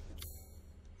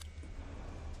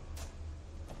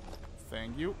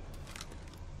 Thank you.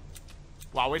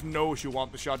 Wow, it knows you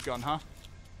want the shotgun, huh?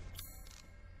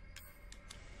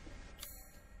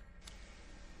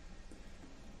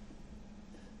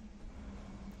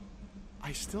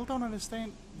 I still don't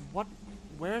understand what...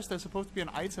 Where is there supposed to be an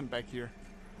item back here?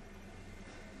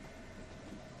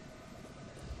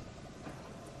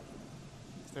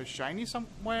 Is there shiny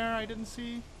somewhere I didn't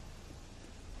see?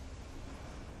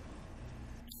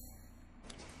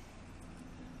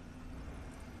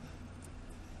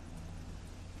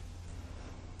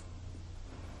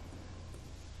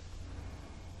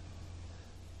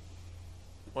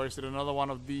 Or is it another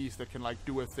one of these that can like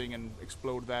do a thing and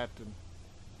explode that? And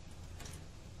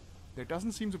there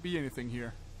doesn't seem to be anything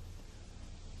here.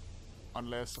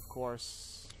 Unless, of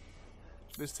course,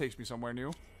 this takes me somewhere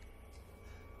new.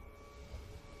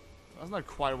 That's not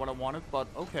quite what I wanted, but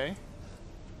okay.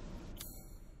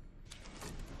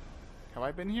 Have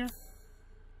I been here?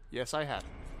 Yes, I had.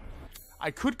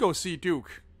 I could go see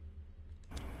Duke.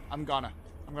 I'm gonna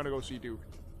go see Duke.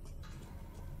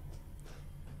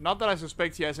 Not that I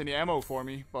suspect he has any ammo for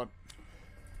me, but...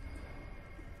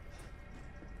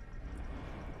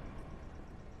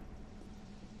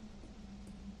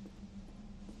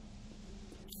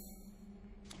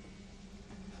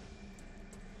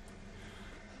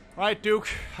 Alright, Duke.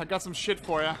 I got some shit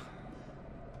for ya.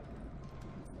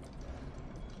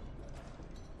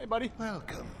 Hey, buddy.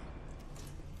 Welcome.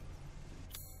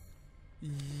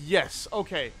 Yes,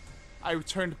 okay. I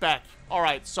turned back.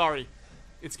 Alright, sorry.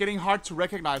 It's getting hard to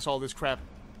recognize all this crap.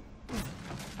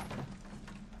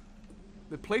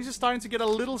 The place is starting to get a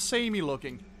little samey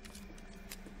looking.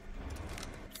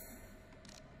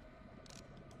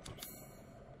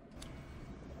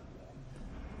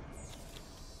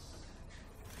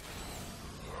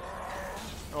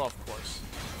 Oh, of course.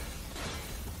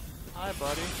 Hi,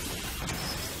 buddy.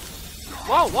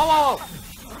 Whoa, whoa, whoa, whoa!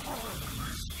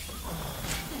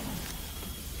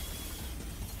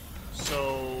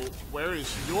 So, where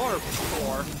is your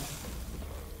door?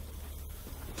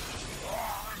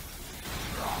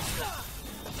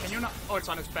 Can you not? Oh, it's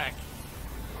on his back.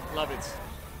 Love it.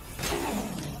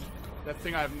 That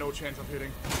thing I have no chance of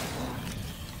hitting.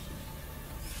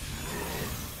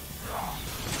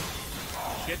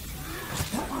 Shit.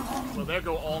 Well, there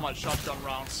go all my shotgun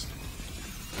rounds.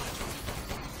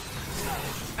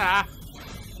 Ah!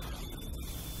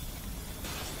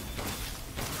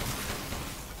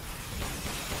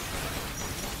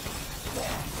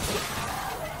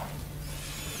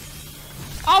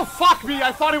 Oh, fuck me!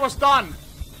 I thought he was done!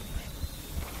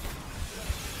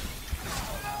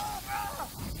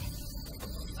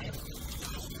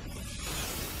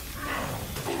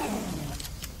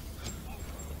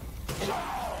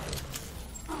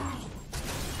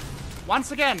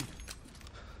 Once again,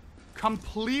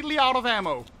 completely out of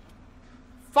ammo.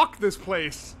 Fuck this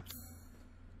place.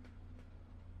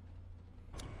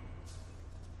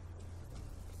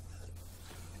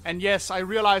 And yes, I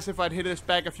realize if I'd hit this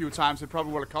back a few times, it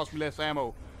probably would have cost me less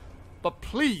ammo. But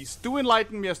please, do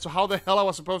enlighten me as to how the hell I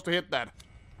was supposed to hit that.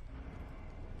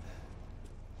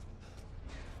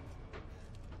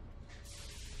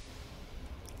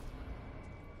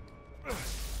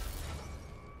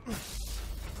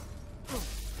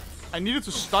 I needed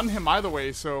to stun him either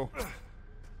way, so...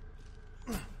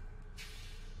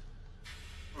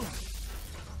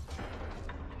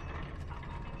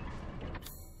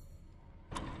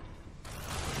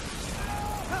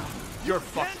 You're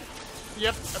fucked.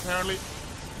 Yep, apparently.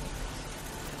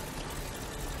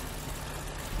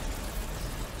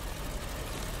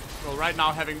 Well, right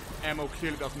now having ammo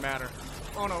clearly doesn't matter.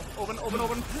 Oh no, open, open,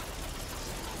 open.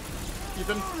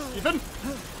 Ethan, Ethan!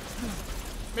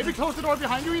 Maybe close the door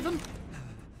behind you, Ethan?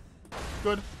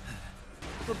 Good.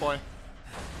 Good boy.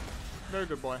 Very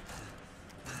good boy.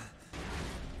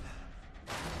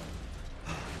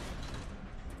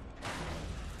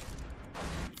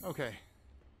 Okay.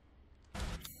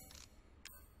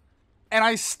 And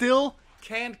I still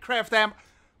can't craft them.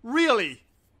 Really?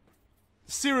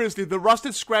 Seriously, the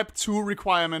rusted scrap 2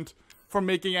 requirement for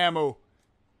making ammo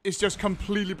is just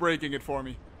completely breaking it for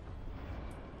me.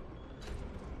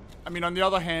 I mean, on the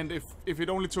other hand, if it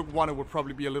only took 1, it would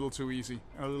probably be a little too easy.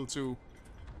 A little too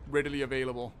readily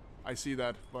available. I see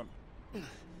that, but...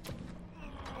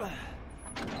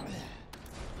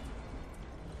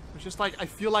 It's just like, I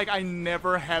feel like I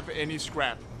never have any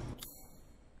scrap.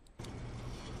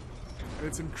 And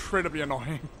it's incredibly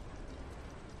annoying.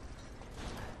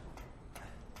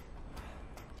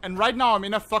 And right now I'm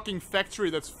in a fucking factory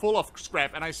that's full of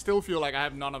scrap, and I still feel like I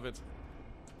have none of it.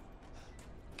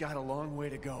 Got a long way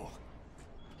to go.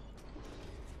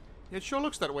 It sure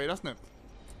looks that way, doesn't it?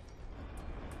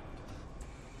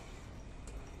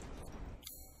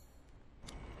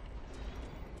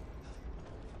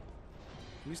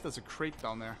 At least there's a crate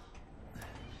down there.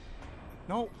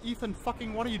 No, Ethan,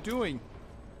 fucking what are you doing?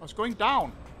 I was going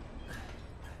down.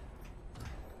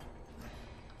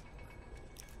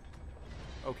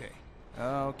 Okay.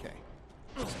 Okay.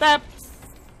 Step!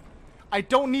 I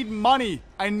don't need money.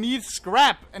 I need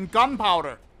scrap and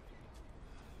gunpowder.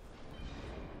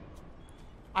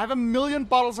 I have 1,000,000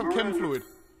 bottles of chem fluid.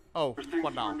 Oh,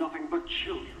 what now? We're nothing but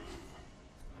children.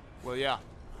 Well, yeah.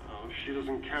 Oh, she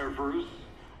doesn't care for us.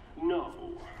 No.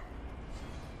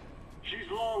 She's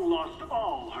long lost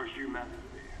all her humanity.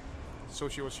 So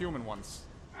she was human once.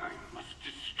 I must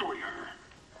destroy her.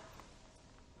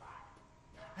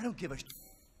 I don't give a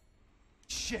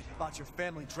shit about your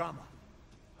family drama.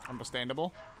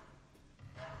 Understandable.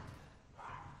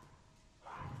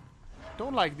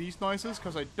 Don't like these noises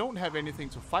because I don't have anything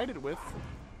to fight it with.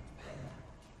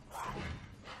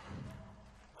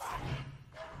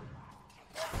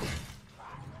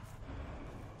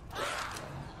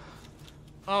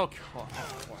 Oh, God,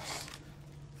 of course.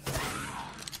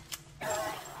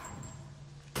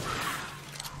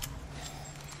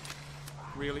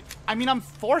 Really? I mean, I'm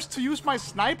forced to use my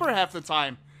sniper half the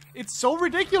time. It's so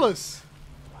ridiculous.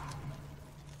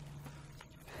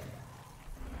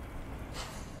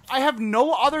 I have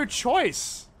no other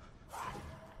choice.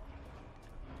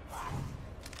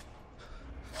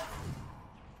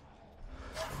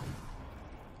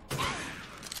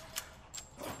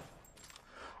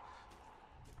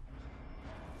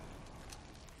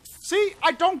 See,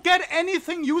 I don't get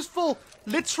anything useful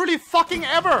literally fucking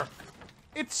ever.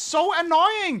 It's so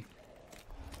annoying.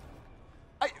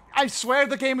 I swear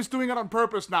the game is doing it on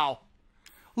purpose now.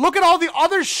 Look at all the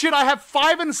other shit I have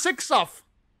 5 and 6 of.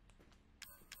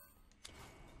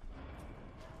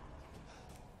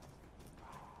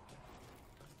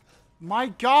 My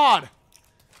God.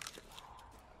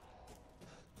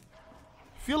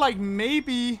 I feel like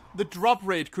maybe the drop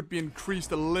rate could be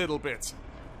increased a little bit.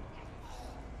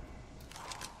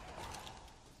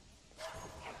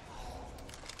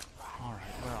 Alright,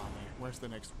 where are they? Where's the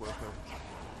next worker?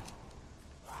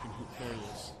 There he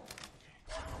is.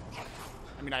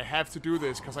 I mean, I have to do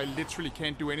this because I literally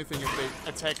can't do anything if they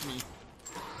attack me.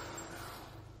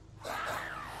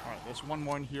 Alright, there's one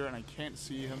more in here and I can't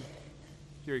see him.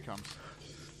 Here he comes.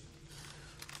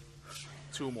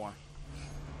 2 more.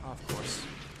 Of course.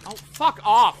 Oh, fuck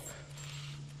off!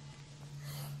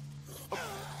 Oh.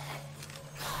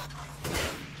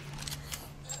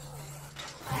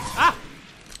 Ah!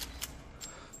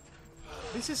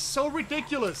 This is so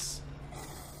ridiculous!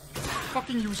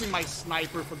 Fucking using my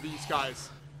sniper for these guys.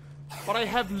 But I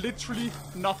have literally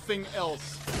nothing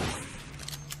else.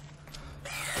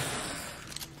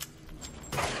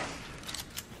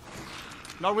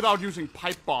 Not without using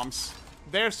pipe bombs.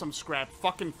 There's some scrap.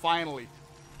 Fucking finally.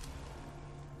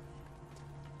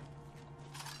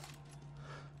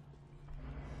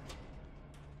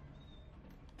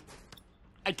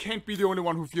 I can't be the only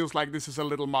one who feels like this is a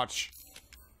little much.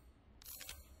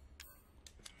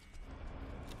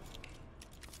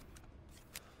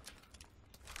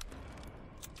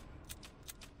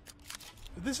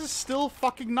 This is still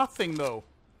fucking nothing, though.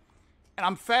 And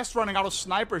I'm fast running out of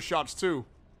sniper shots, too.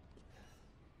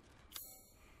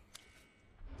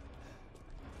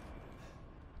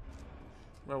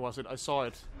 Where was it? I saw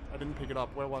it. I didn't pick it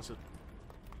up. Where was it?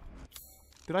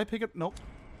 Did I pick it? Nope.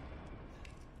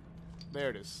 There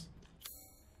it is.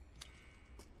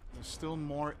 There's still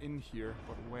more in here,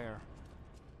 but where? Are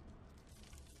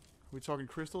we talking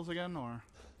crystals again, or?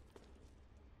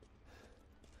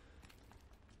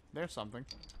 There's something.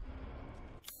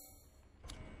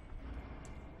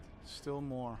 Still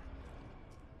more.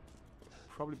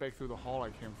 probably back through the hall I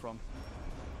came from.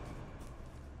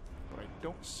 But I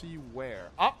don't see where.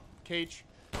 Ah! Cage.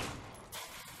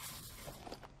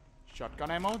 Shotgun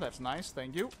ammo, that's nice,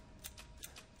 thank you.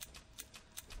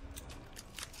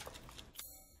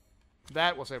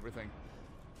 That was everything.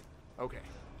 Okay.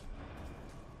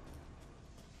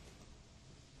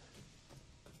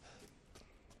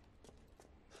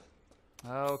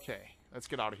 Okay, let's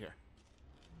get out of here.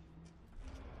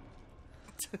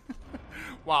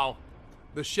 Wow.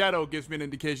 The shadow gives me an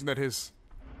indication that his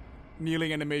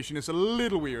kneeling animation is a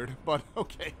little weird, but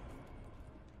okay.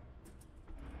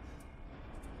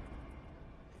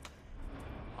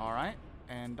 Alright,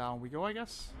 and down we go, I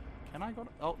guess. Can I go?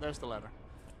 Oh, there's the ladder.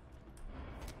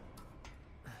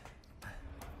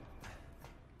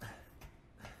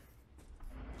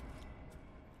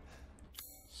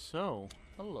 So,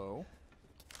 hello.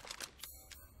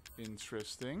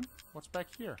 Interesting. What's back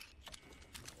here?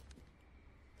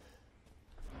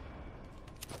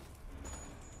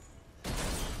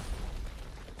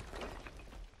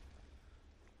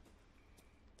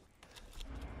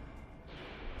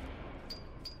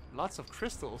 Lots of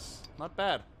crystals. Not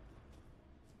bad.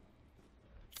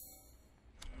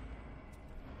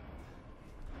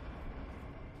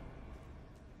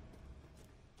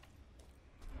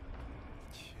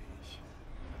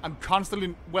 I'm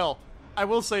constantly... Well, I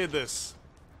will say this.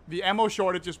 The ammo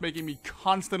shortage is making me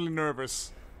constantly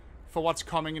nervous for what's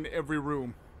coming in every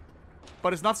room.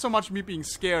 But it's not so much me being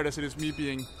scared as it is me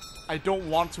being... I don't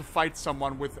want to fight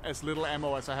someone with as little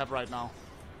ammo as I have right now.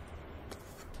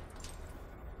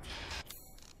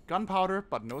 Gunpowder,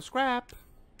 but no scrap.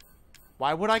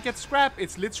 Why would I get scrap?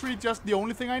 It's literally just the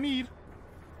only thing I need.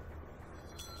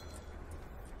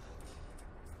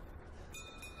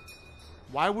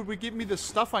 Why would we give me the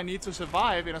stuff I need to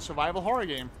survive in a survival horror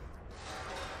game?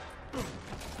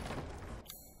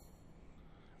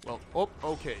 Well, oh,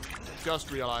 okay.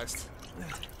 Just realized.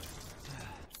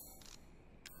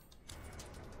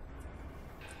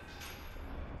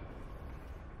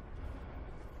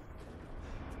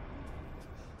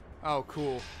 Oh,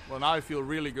 cool. Well, now I feel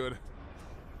really good.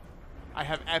 I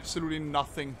have absolutely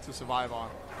nothing to survive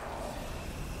on.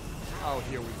 Oh,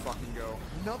 here we fucking go.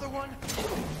 Another one?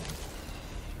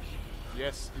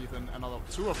 Yes, Ethan. Another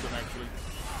two of them, actually.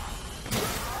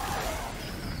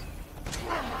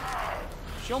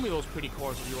 Show me those pretty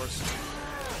cores of yours.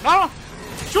 No!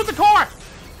 Shoot the core!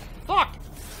 Fuck!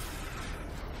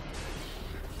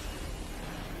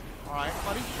 Alright,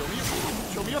 buddy.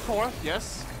 Show me your core.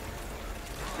 Yes.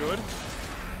 Good.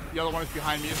 The other one is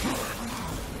behind me.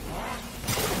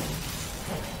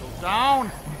 Go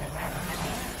down!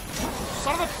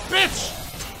 Son of a bitch!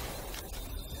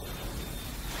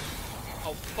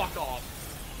 Oh, fuck off.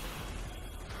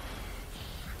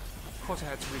 Of course I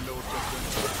had to reload just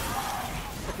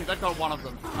then. Okay, that got one of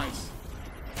them. Nice.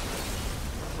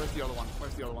 Where's the other one?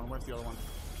 Where's the other one? Where's the other one?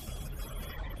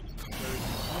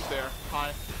 He's there.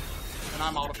 Hi. And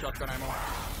I'm out of shotgun ammo.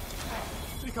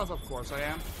 Because of course I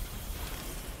am.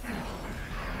 Oh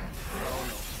no.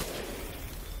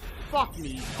 Fuck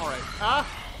me. Alright.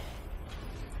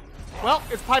 Well,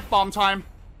 it's pipe bomb time.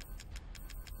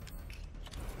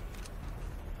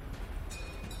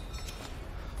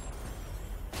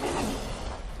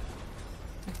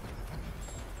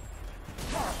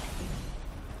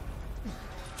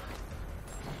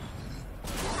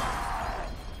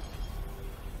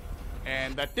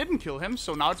 And that didn't kill him,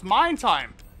 so now it's mine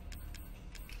time.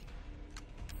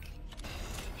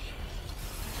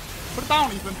 Put it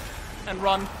down, Ethan, and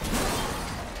run.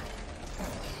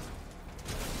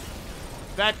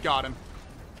 That got him.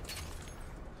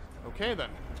 Okay, then.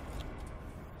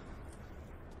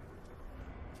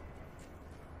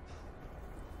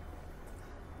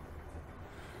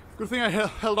 Good thing I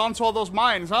held on to all those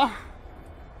mines, huh?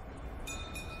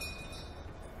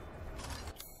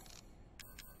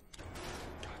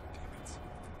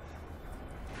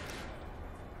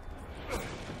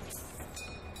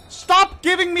 Stop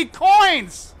giving me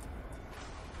coins!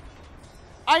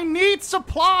 I need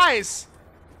supplies!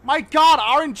 My god,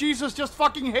 RNGesus just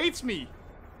fucking hates me!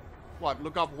 What?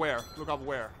 Look up where? Look up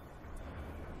where?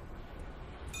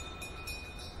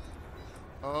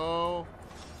 Oh.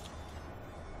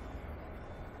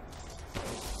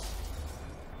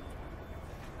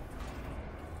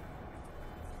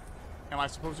 Am I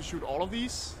supposed to shoot all of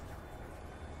these?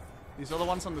 These other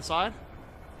ones on the side?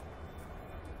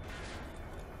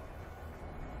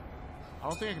 I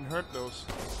don't think I can hurt those.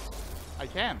 I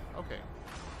can. Okay.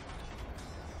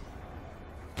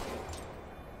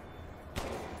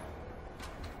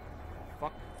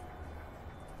 Fuck.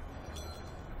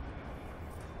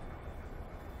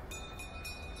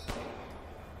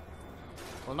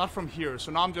 Well, not from here,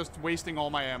 so now I'm just wasting all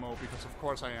my ammo, because of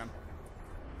course I am.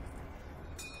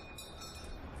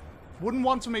 Wouldn't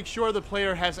want to make sure the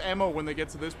player has ammo when they get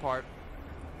to this part.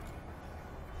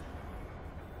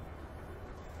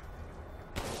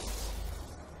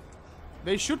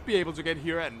 They should be able to get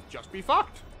here and just be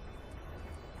fucked.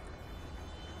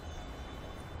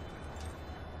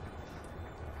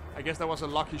 I guess that was a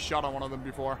lucky shot on one of them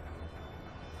before.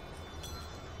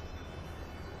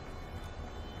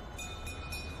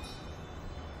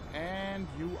 And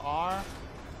you are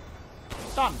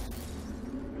done.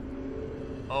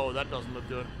 Oh, that doesn't look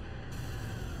good.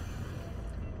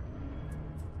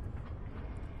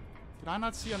 Did I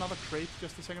not see another crate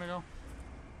just a second ago?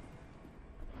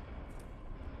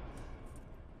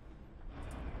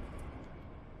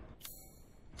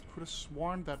 Could have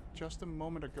sworn that just a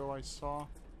moment ago I saw...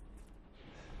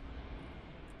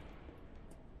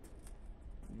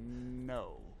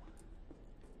 No.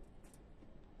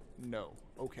 No.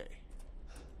 Okay.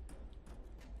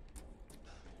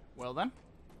 Well then.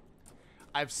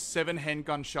 I have 7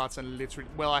 handgun shots and literally...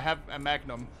 Well, I have a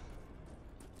magnum.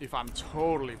 If I'm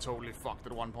totally fucked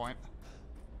at one point.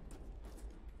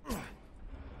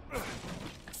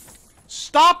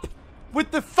 Stop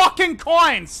with the fucking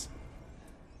coins!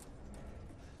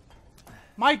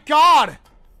 My god!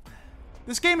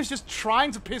 This game is just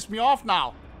trying to piss me off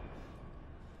now.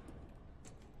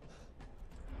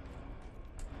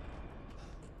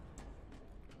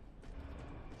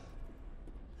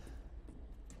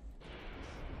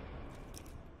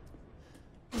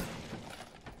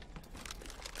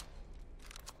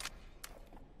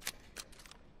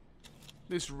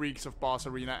 This reeks of boss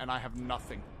arena and I have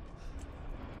nothing.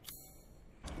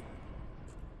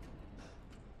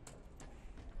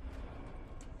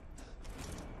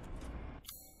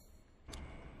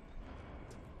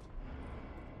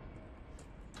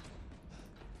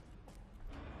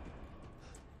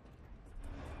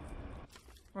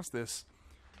 What's this?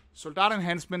 Soldat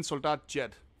enhancement, Soldat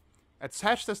jet.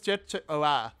 Attach the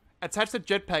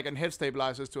jetpack and head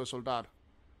stabilizers to a Soldat.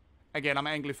 Again, I'm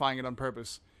anglifying it on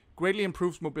purpose. Greatly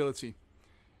improves mobility.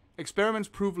 Experiments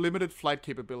prove limited flight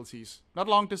capabilities. Not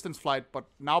long distance flight, but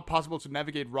now possible to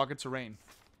navigate rugged terrain.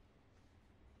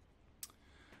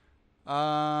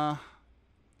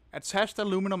 Attached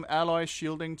aluminum alloy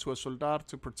shielding to a Soldat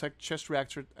to protect chest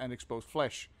reactor and exposed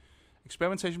flesh.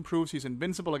 Experimentation proves he's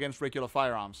invincible against regular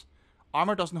firearms.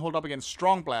 Armor doesn't hold up against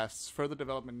strong blasts. Further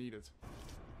development needed.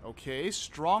 Okay,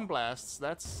 strong blasts.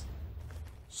 That's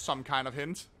some kind of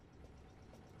hint.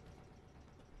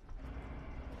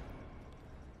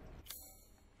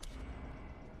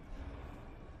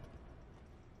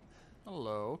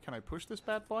 Hello, can I push this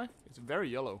bad boy? It's very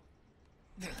yellow.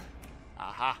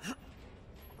 Aha.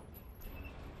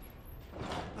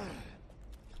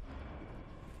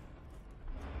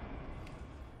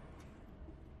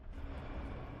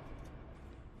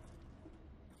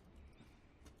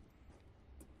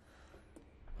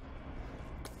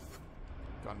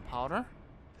 Gunpowder.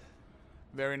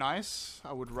 Very nice.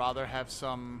 I would rather have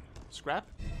some scrap.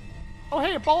 Oh,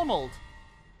 hey, a ball mold.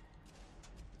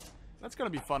 That's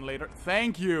gonna be fun later.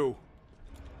 Thank you.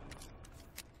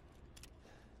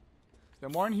 Is there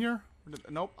more in here?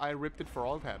 Nope, I ripped it for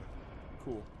all it had.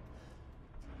 Cool.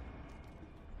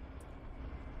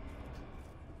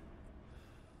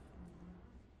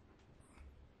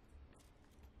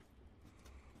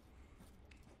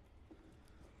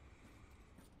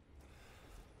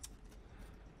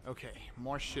 Okay,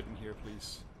 more shit in here,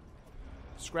 please.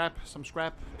 Scrap, some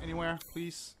scrap anywhere,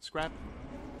 please. Scrap.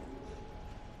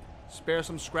 Spare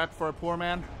some scrap for a poor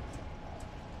man.